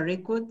have proper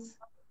records,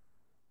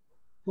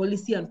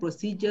 policy and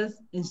procedures.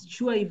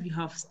 Ensure if you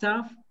have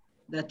staff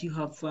that you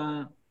have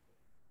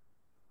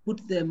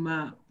put them,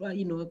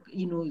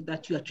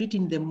 that you are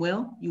treating them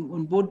well, you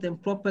onboard them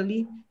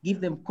properly,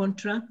 give them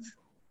contracts,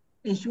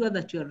 ensure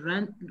that you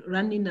are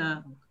running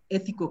an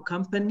ethical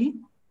company,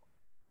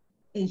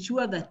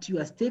 ensure that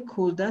your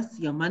stakeholders,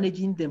 you're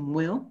managing them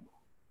well.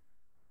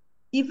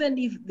 Even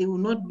if they will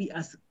not be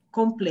as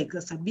complex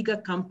as a bigger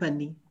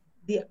company,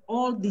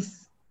 all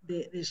this,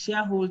 the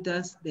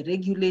shareholders, the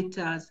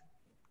regulators,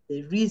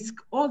 the risk,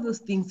 all those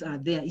things are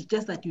there. It's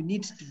just that you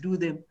need to do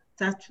them,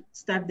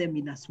 start them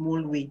in a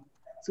small way.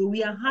 So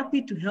we are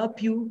happy to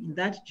help you in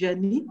that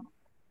journey,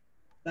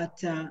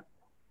 but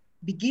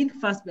begin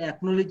first by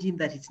acknowledging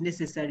that it's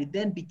necessary,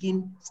 then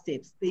begin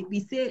steps. We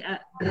say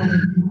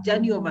the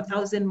journey of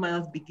 1,000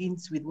 miles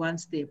begins with one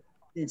step,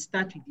 then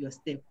start with your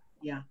step.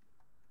 Yeah,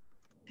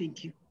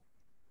 thank you.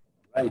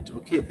 Right,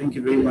 okay, thank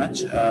you very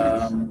much.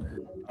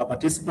 Our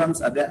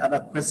participants, are there other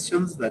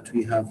questions that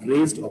we have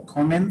raised or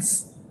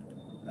comments?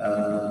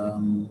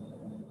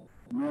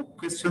 More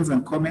questions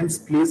and comments,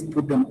 please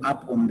put them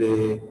up on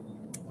the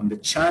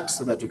chat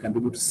so that we can be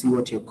able to see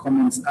what your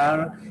comments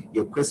are.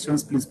 Your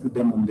questions, please put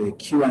them on the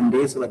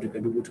Q&A so that we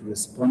can be able to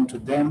respond to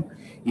them.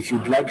 If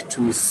you'd like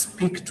to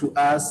speak to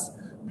us,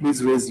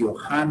 please raise your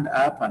hand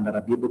up and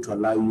I'll be able to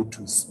allow you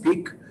to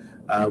speak.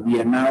 We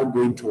are now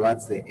going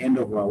towards the end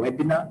of our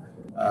webinar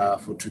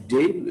for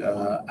today,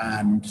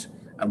 and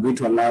I'm going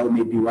to allow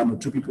maybe 1 or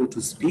 2 people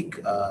to speak.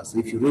 So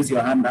if you raise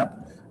your hand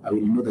up, I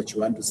will know that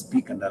you want to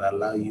speak and I'll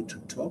allow you to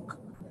talk.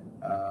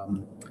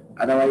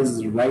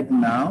 Otherwise, right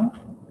now,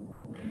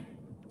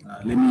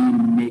 let me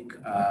make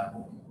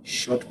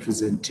short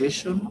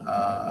presentation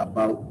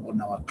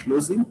on our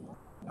closing,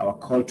 our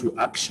call to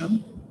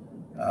action.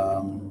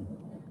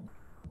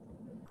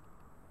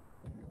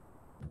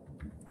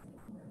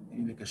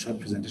 Make a short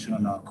presentation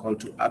on our call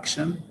to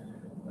action.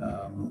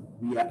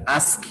 We are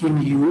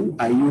asking you,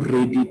 are you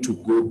ready to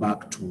go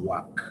back to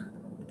work?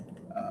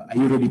 Are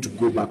you ready to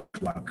go back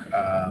to work?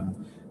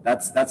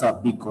 That's our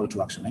big call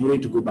to action. Are you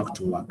ready to go back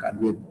to work? And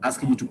we're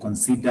asking you to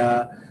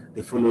consider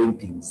the following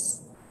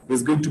things.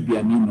 There's going to be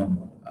a new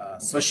normal.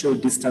 Social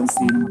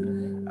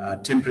distancing,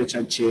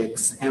 temperature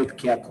checks,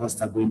 healthcare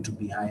costs are going to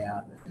be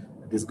higher.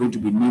 There's going to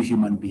be new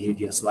human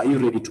behavior. So are you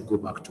ready to go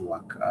back to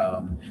work?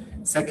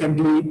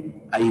 Secondly,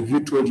 have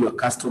you told your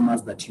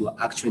customers that you are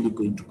actually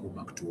going to go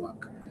back to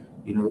work?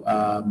 You know,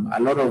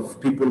 a lot of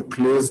people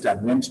closed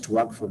and went to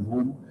work from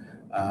home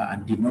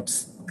and did not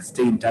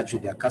stay in touch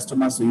with their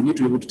customers. So you need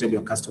to be able to tell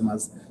your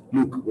customers,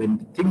 look, when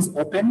things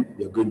open,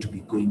 we are going to be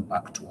going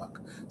back to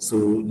work. So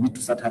you need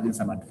to start having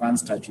some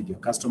advanced touch with your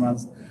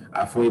customers.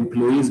 For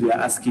employees, we are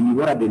asking you,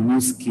 what are the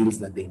new skills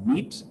that they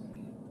need?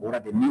 What are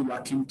the new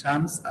working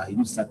terms? You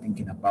need to start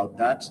thinking about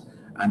that.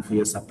 And for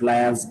your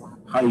suppliers,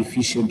 how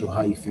efficient or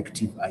how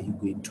effective are you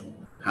going to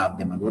have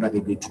them? And what are they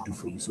going to do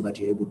for you so that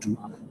you're able to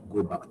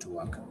go back to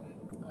work?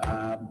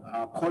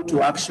 Our call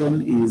to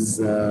action is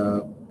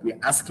we're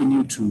asking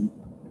you to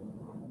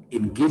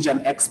engage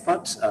an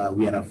expert.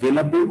 We are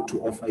available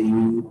to offer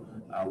you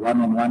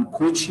one-on-one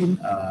coaching,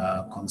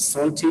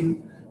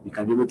 consulting. We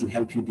can be able to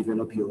help you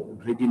develop your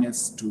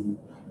readiness to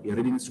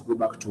go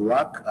back to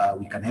work.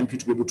 We can help you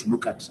to be able to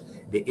look at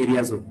the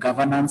areas of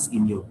governance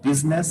in your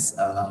business.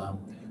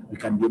 We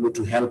can be able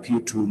to help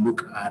you to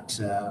look at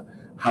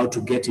how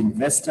to get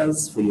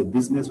investors for your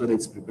business, whether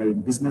it's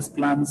preparing business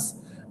plans.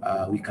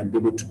 We can be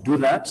able to do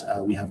that.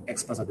 We have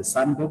experts at the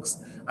Sandbox.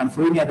 And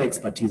for any other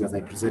expertise, as I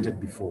presented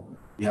before,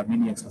 we have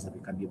many experts that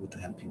we can be able to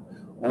help you.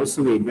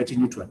 Also, we're inviting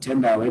you to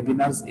attend our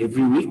webinars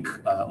every week.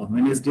 On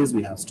Wednesdays,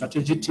 we have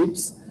strategy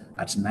tips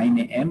at 9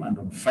 a.m. and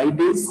on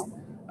Fridays,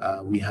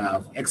 we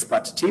have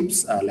expert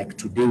tips. Like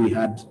today, we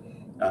had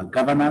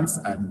governance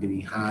and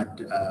we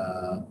had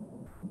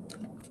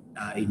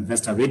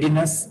investor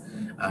readiness.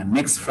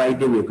 Next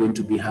Friday, we're going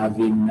to be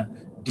having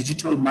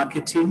digital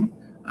marketing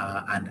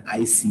and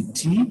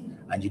ICT,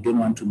 and you don't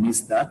want to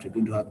miss that. We're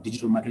going to have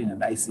digital marketing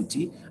and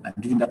ICT, and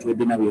during that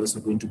webinar, we're also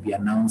going to be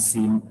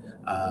announcing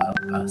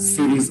a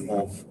series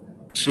of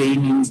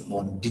trainings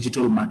on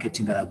digital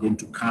marketing that are going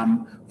to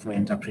come for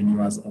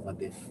entrepreneurs over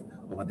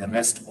the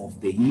rest of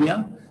the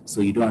year.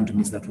 So you don't want to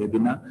miss that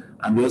webinar.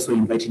 And we're also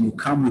inviting you,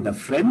 come with a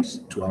friend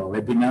to our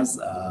webinars.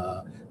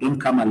 Don't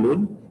come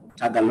alone.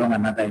 Tag along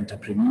another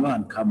entrepreneur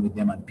and come with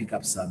them and pick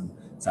up some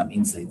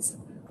insights.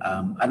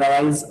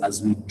 Otherwise,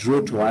 as we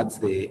draw towards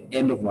the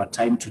end of our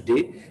time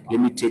today, let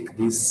me take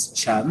this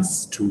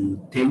chance to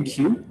thank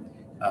you.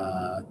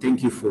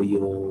 Thank you for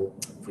your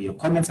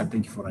comments and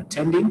thank you for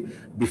attending.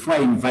 Before I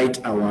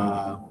invite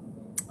our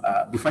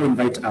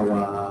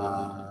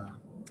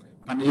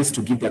panelists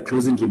to give their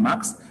closing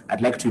remarks,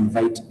 I'd like to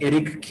invite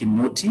Eric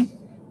Kinoti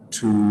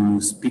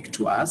to speak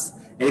to us.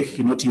 Eric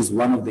Kinoti is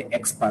one of the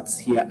experts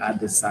here at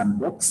the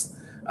Sandbox,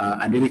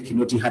 and Eric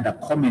Kinoti had a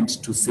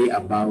comment to say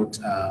about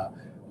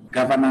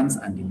governance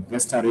and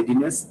investor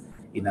readiness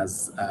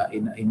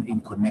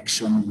in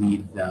connection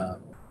with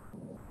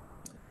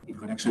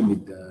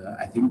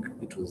I think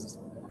it was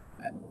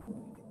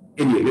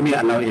anyway. Let me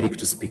allow Eric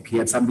to speak. He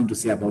had something to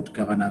say about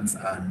governance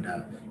and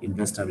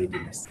investor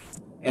readiness.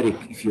 Eric,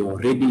 if you're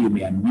ready, you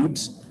may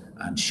unmute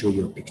and show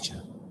your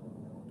picture.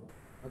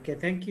 Okay,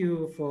 thank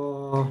you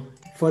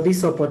for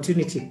this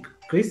opportunity,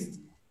 Chris.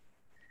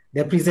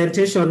 The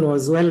presentation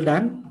was well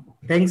done.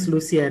 Thanks,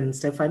 Lucy and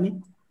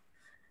Stephanie.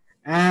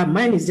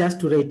 Mine is just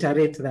to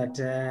reiterate that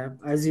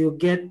as you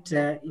get,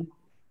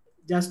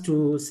 just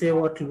to say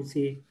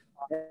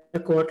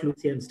echo what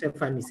Lucy and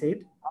Stephanie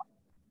said,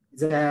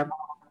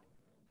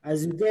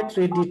 as you get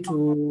ready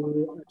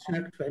to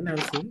attract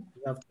financing,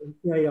 you have to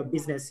ensure your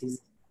business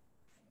is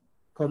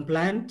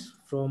compliant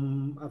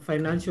from a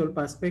financial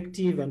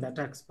perspective and a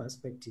tax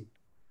perspective.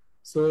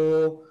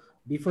 So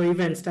before you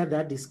even start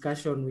that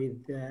discussion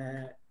with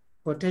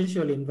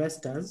potential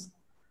investors,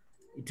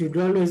 it would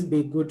always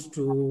be good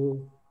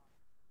to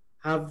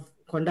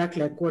conduct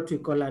like what we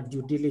call a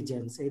due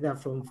diligence, either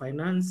from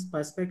finance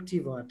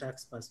perspective or a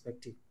tax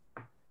perspective.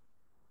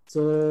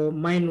 So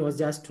mine was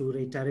just to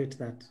reiterate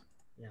that.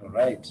 Yeah. All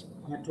right.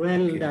 But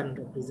well done,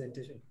 the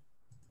presentation.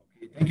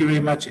 Okay, thank you very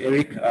much,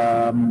 Eric.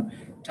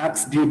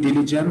 Tax due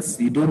diligence,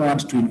 you don't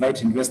want to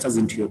invite investors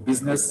into your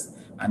business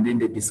and then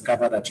they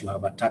discover that you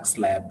have a tax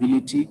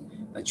liability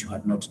that you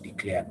had not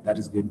declared. That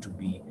is going to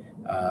be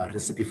a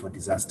recipe for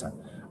disaster.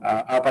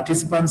 Our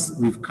participants,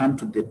 we've come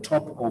to the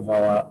top of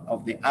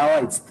the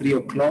hour. It's 3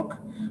 o'clock.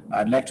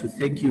 I'd like to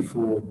thank you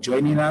for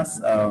joining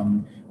us.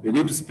 We're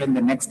going to spend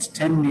the next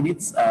 10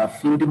 minutes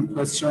fielding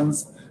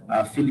questions,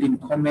 fielding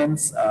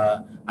comments,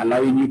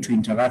 allowing you to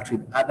interact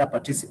with other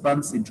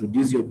participants,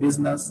 introduce your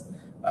business,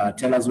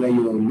 tell us where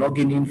you're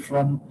logging in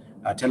from,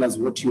 tell us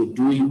what you're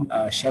doing,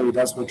 share with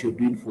us what you're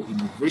doing for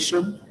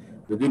innovation.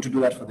 We're going to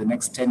do that for the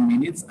next 10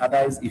 minutes.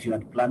 Otherwise, if you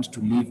had planned to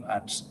leave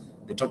at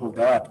the top of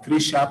the hour at 3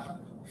 sharp,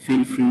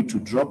 feel free to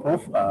drop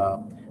off.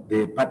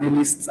 The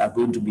panelists are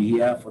going to be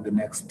here for the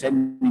next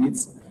 10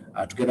 minutes.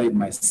 Together with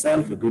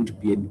myself, we're going to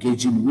be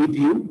engaging with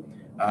you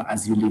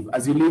as you leave.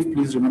 As you leave,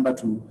 please remember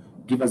to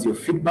give us your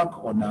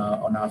feedback on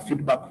our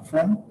feedback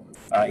form.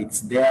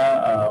 It's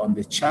there on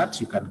the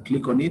chat. You can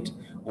click on it,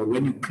 or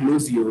when you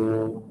close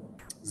your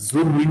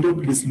Zoom window,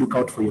 please look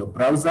out for your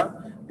browser.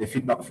 The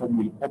feedback form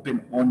will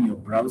open on your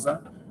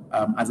browser.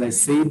 As I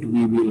said,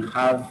 we will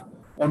have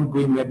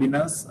ongoing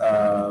webinars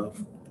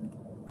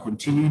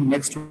continuing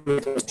next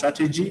week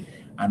strategy,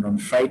 and on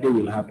Friday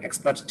we'll have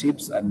expert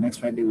tips, and next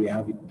Friday we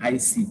have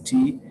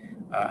ICT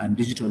and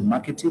digital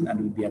marketing, and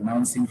we'll be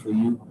announcing for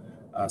you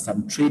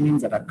some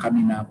trainings that are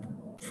coming up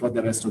for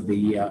the rest of the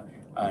year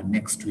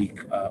next week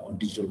on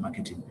digital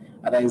marketing.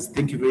 Otherwise,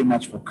 thank you very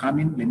much for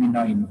coming. Let me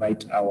now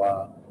invite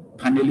our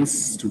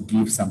panelists to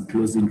give some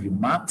closing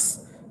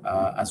remarks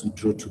as we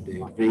draw to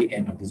the very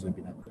end of this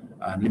webinar.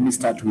 Let me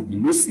start with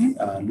Lucy.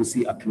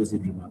 Lucy, a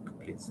closing remark,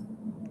 please.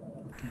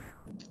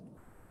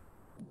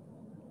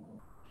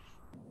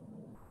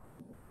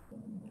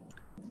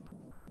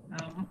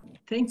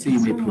 Thank you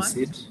so much.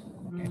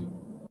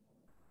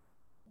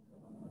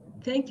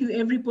 Thank you,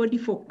 everybody,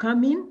 for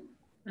coming.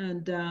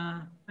 And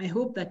I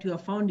hope that you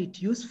have found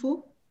it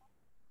useful.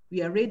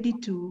 We are ready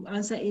to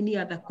answer any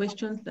other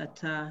questions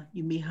that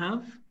you may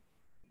have.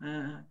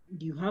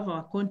 You have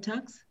our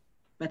contacts.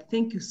 But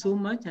thank you so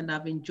much, and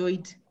I've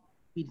enjoyed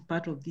being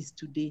part of this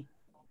today.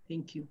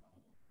 Thank you.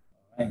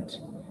 Right.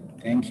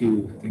 Thank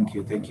you. Thank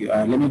you. Thank you.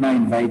 Let me now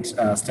invite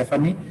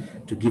Stephanie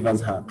to give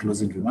us her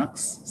closing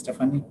remarks.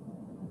 Stephanie.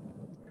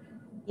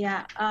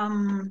 Yeah,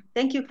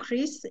 thank you,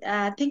 Chris.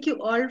 Thank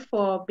you all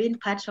for being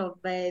part of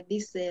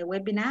this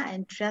webinar,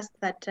 and trust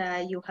that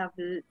you have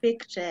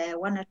picked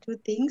one or two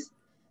things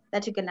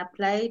that you can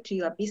apply to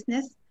your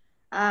business.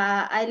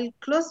 I'll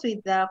close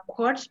with a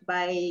quote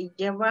by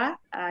Jeva.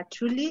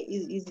 Truly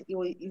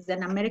is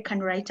an American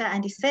writer,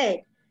 and he said,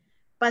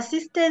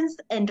 "Persistence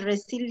and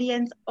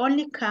resilience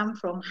only come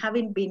from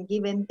having been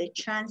given the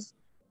chance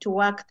to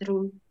work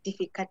through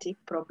difficulty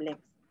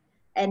problems."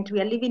 And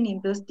we are living in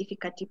those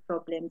difficulty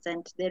problems,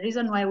 and the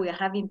reason why we are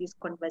having these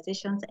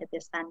conversations at the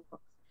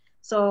Sandbox.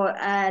 So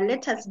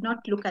let us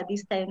not look at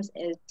these times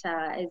as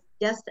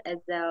just as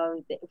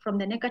from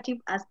the negative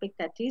aspect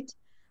at it.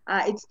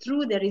 It's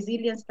through the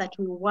resilience that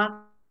we work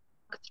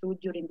through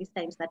during these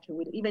times that we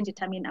will even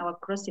determine our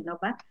crossing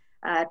over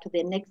to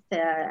the next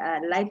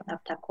life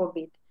after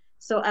COVID.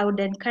 So I would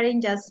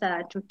encourage us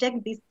to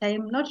take this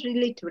time, not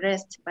really to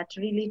rest, but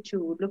really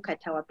to look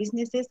at our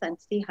businesses and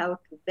see how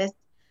to best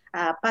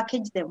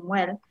package them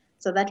well,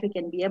 so that we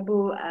can be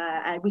able,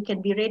 we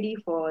can be ready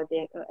for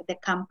the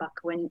comeback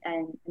when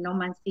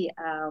normalcy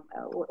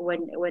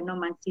when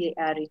normalcy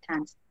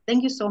returns.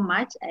 Thank you so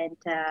much, and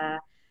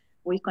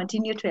we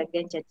continue to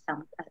engage at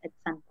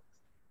Sandbox.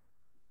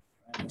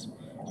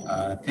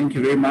 Thank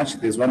you very much.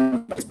 There's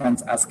one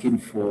participant asking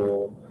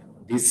for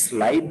this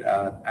slide.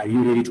 Are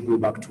you ready to go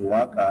back to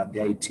work?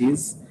 There it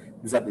is.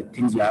 These are the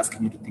things we're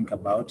asking you to think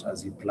about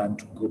as you plan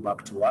to go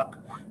back to work.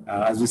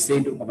 As we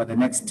said, over the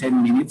next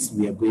 10 minutes,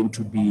 we are going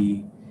to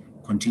be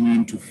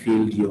continuing to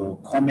field your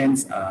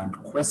comments and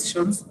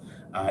questions,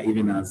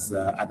 even as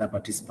other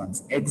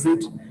participants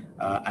exit.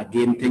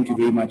 Again, thank you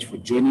very much for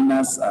joining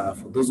us.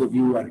 For those of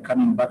you who are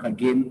coming back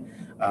again,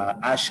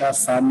 Asha,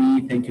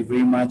 Sami, thank you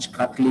very much.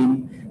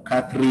 Kathleen,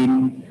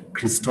 Catherine,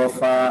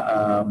 Christopher,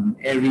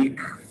 Eric,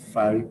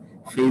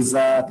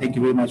 Faiza, thank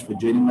you very much for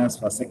joining us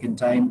for a second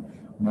time.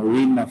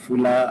 Maureen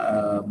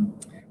Nafula,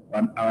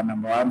 our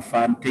 #1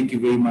 fan, thank you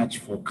very much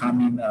for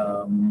coming.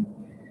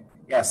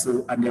 Yeah,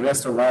 so, and the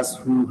rest of us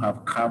who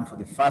have come for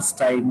the first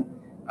time,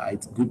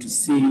 it's good to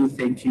see you.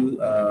 Thank you.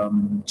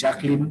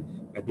 Jacqueline,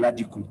 we're glad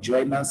you could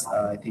join us.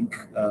 I think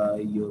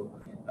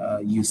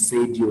you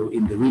said you're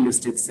in the real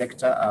estate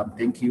sector.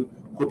 Thank you.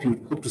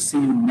 Hope to see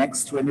you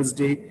next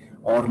Wednesday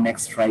or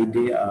next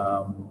Friday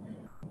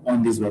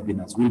on these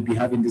webinars. We'll be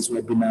having these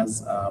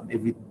webinars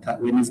every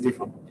Wednesday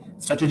for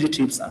strategy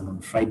tips and on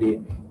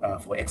Friday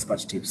for expert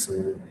tips.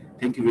 So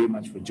thank you very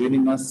much for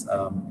joining us.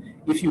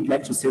 If you'd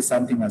like to say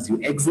something as you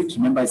exit,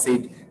 remember I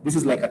said this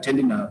is like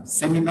attending a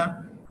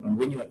seminar. And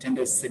when you attend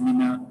a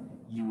seminar,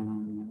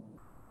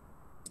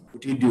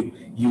 what do?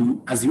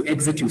 As you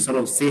exit, you sort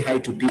of say hi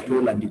to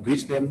people and you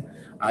greet them.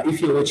 If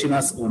you're watching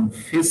us on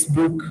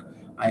Facebook,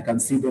 I can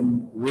see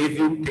them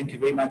waving. Thank you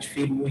very much,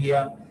 Phil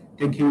Muhia.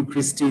 Thank you,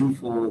 Christine,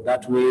 for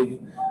that wave.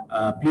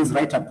 Please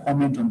write a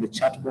comment on the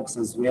chat box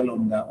as well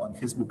on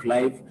Facebook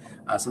Live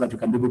so that you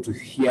can be able to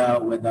hear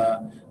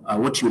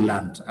what you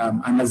learned.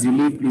 And as you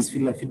leave, please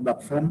fill a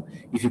feedback form.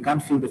 If you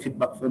can't fill the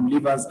feedback form,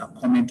 leave us a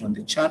comment on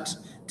the chat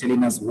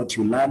telling us what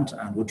you learned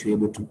and what you're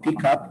able to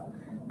pick up.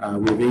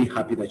 We're very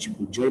happy that you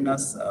could join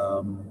us.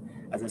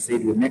 As I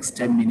said, the next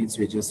 10 minutes,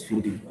 we're just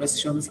fielding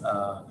questions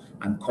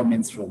and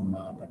comments from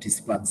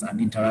participants and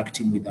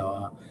interacting with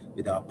our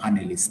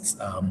panelists.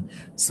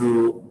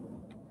 So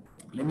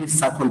let me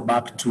circle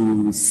back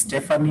to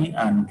Stephanie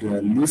and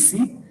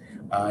Lucy.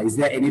 Is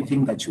there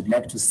anything that you'd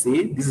like to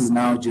say? This is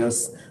now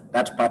just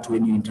that part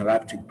when you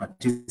interact with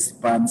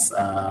participants.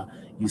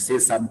 You say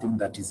something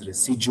that is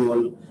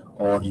residual,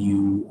 or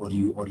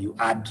you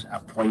add a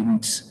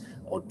point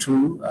or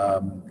two.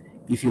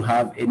 If you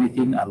have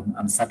anything,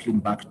 I'm circling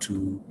back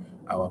to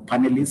our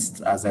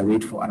panelists as I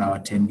wait for our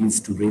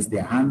attendees to raise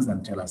their hands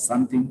and tell us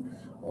something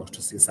or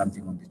to say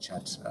something on the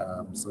chat.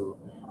 So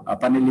our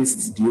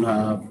panelists, do you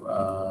have,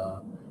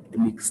 let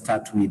me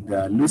start with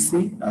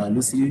Lucy.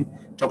 Lucy,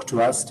 talk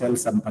to us, tell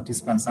some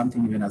participants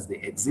something even as they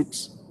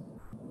exit.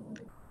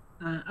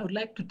 I would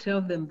like to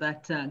tell them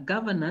that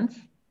governance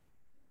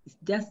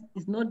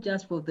is not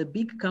just for the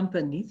big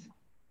companies,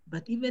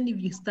 but even if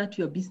you start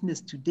your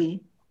business today,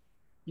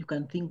 you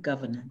can think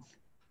governance,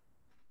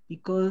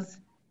 because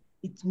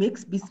it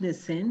makes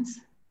business sense.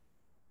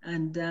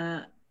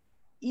 And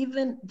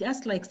even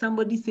just like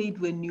somebody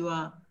said, when you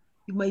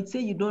might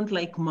say you don't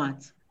like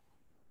maths,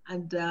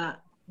 and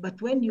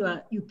but when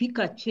you pick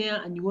a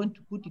chair and you want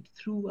to put it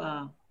through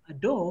a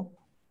door,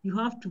 you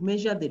have to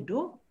measure the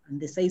door and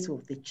the size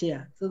of the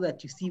chair so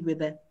that you see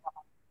whether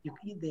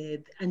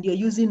and you're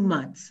using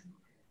maths.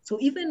 So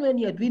even when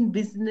you're doing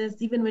business,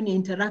 even when you're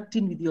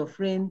interacting with your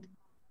friend,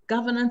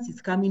 governance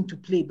is coming to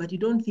play, but you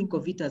don't think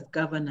of it as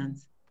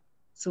governance.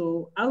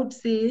 So I would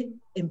say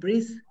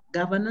embrace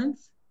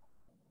governance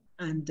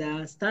and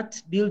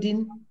start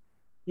building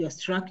your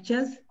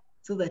structures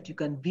so that you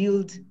can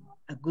build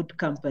a good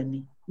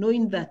company,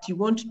 knowing that you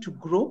want to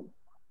grow,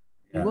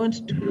 you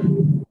want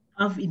to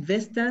have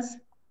investors,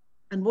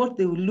 and what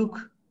they will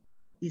look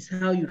is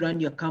how you run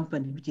your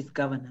company, which is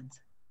governance.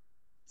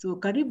 So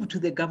karibu to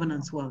the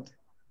governance world.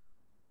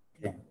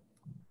 Okay.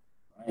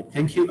 All right,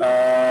 thank you.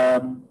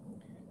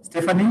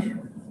 Stephanie,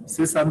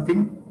 say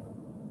something.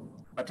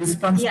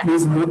 Participants,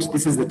 please note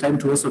this is the time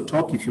to also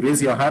talk. If you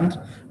raise your hand,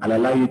 I'll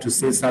allow you to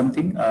say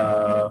something,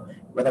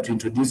 whether to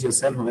introduce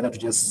yourself or whether to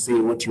just say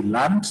what you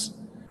learned.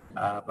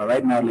 But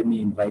right now, let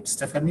me invite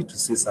Stephanie to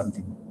say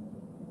something.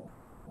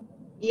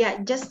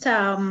 Yeah, just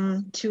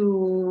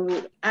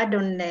to add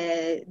on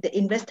the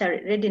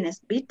investor readiness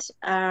bit,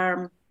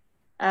 the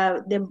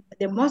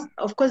most,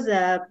 of course,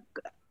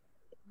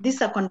 this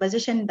is a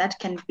conversation that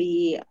can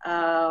be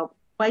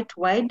quite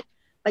wide,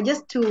 but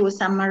just to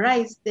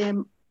summarize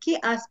the key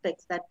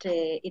aspects that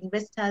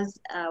investors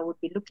would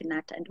be looking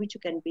at and which you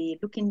can be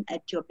looking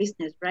at your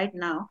business right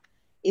now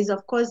is,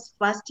 of course,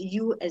 first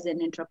you as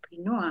an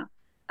entrepreneur,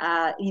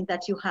 in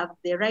that you have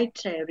the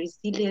right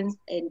resilience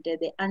and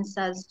the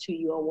answers to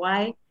your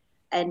why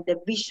and the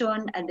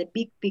vision and the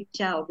big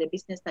picture of the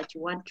business that you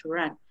want to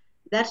run.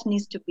 That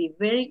needs to be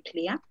very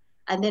clear.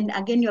 And then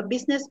again, your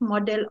business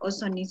model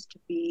also needs to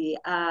be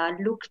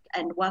looked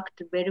and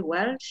worked very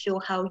well, show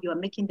how you are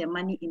making the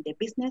money in the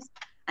business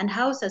and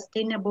how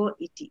sustainable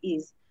it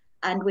is.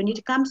 And when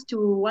it comes to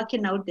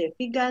working out the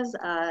figures,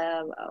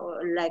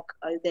 like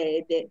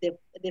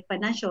the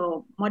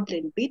financial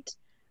modeling bit,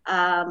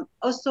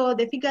 also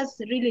the figures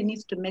really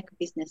needs to make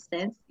business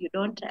sense. You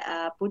don't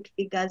put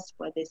figures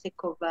for the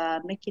sake of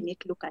making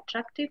it look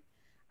attractive.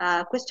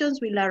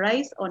 Questions will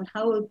arise on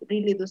how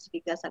really those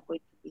figures are going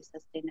to be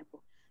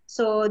sustainable.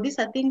 So these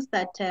are things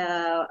that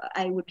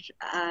I would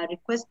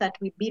request that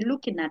we be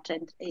looking at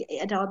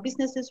our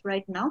businesses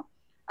right now,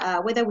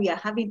 whether we are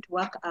having to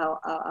work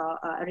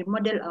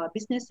remodel our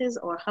businesses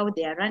or how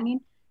they are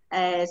running,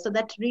 so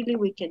that really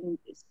we can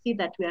see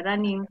that we are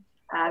running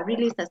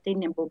really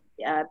sustainable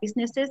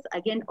businesses.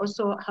 Again,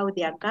 also how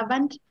they are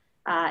governed,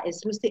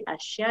 as Lucy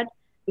has shared,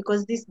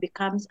 because this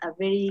becomes a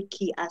very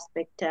key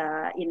aspect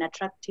in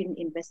attracting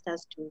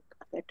investors to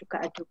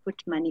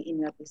put money in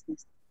your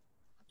business.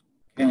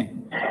 Okay.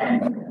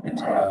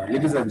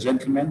 Ladies and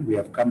gentlemen, we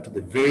have come to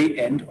the very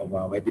end of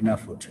our webinar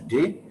for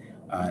today.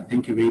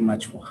 Thank you very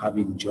much for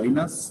having joined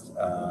us,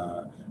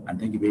 and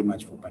thank you very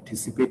much for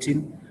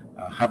participating.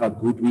 Have a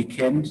good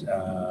weekend.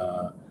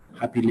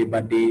 Happy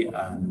Labor Day,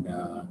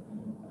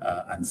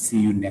 and see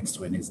you next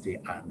Wednesday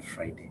and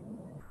Friday.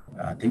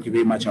 Thank you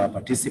very much, our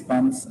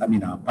participants,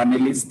 our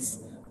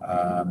panelists.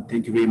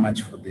 Thank you very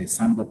much for the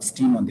Sandbox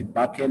team on the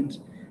back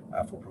end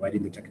for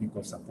providing the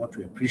technical support.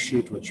 We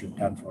appreciate what you've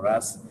done for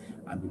us,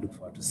 and we look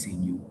forward to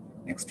seeing you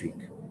next week.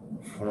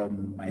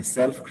 From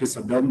myself, Chris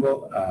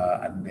Odongo,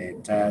 and the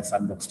entire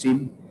Sandbox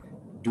team,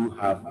 do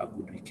have a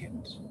good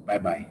weekend.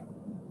 Bye-bye.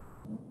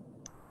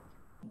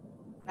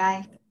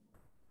 Bye.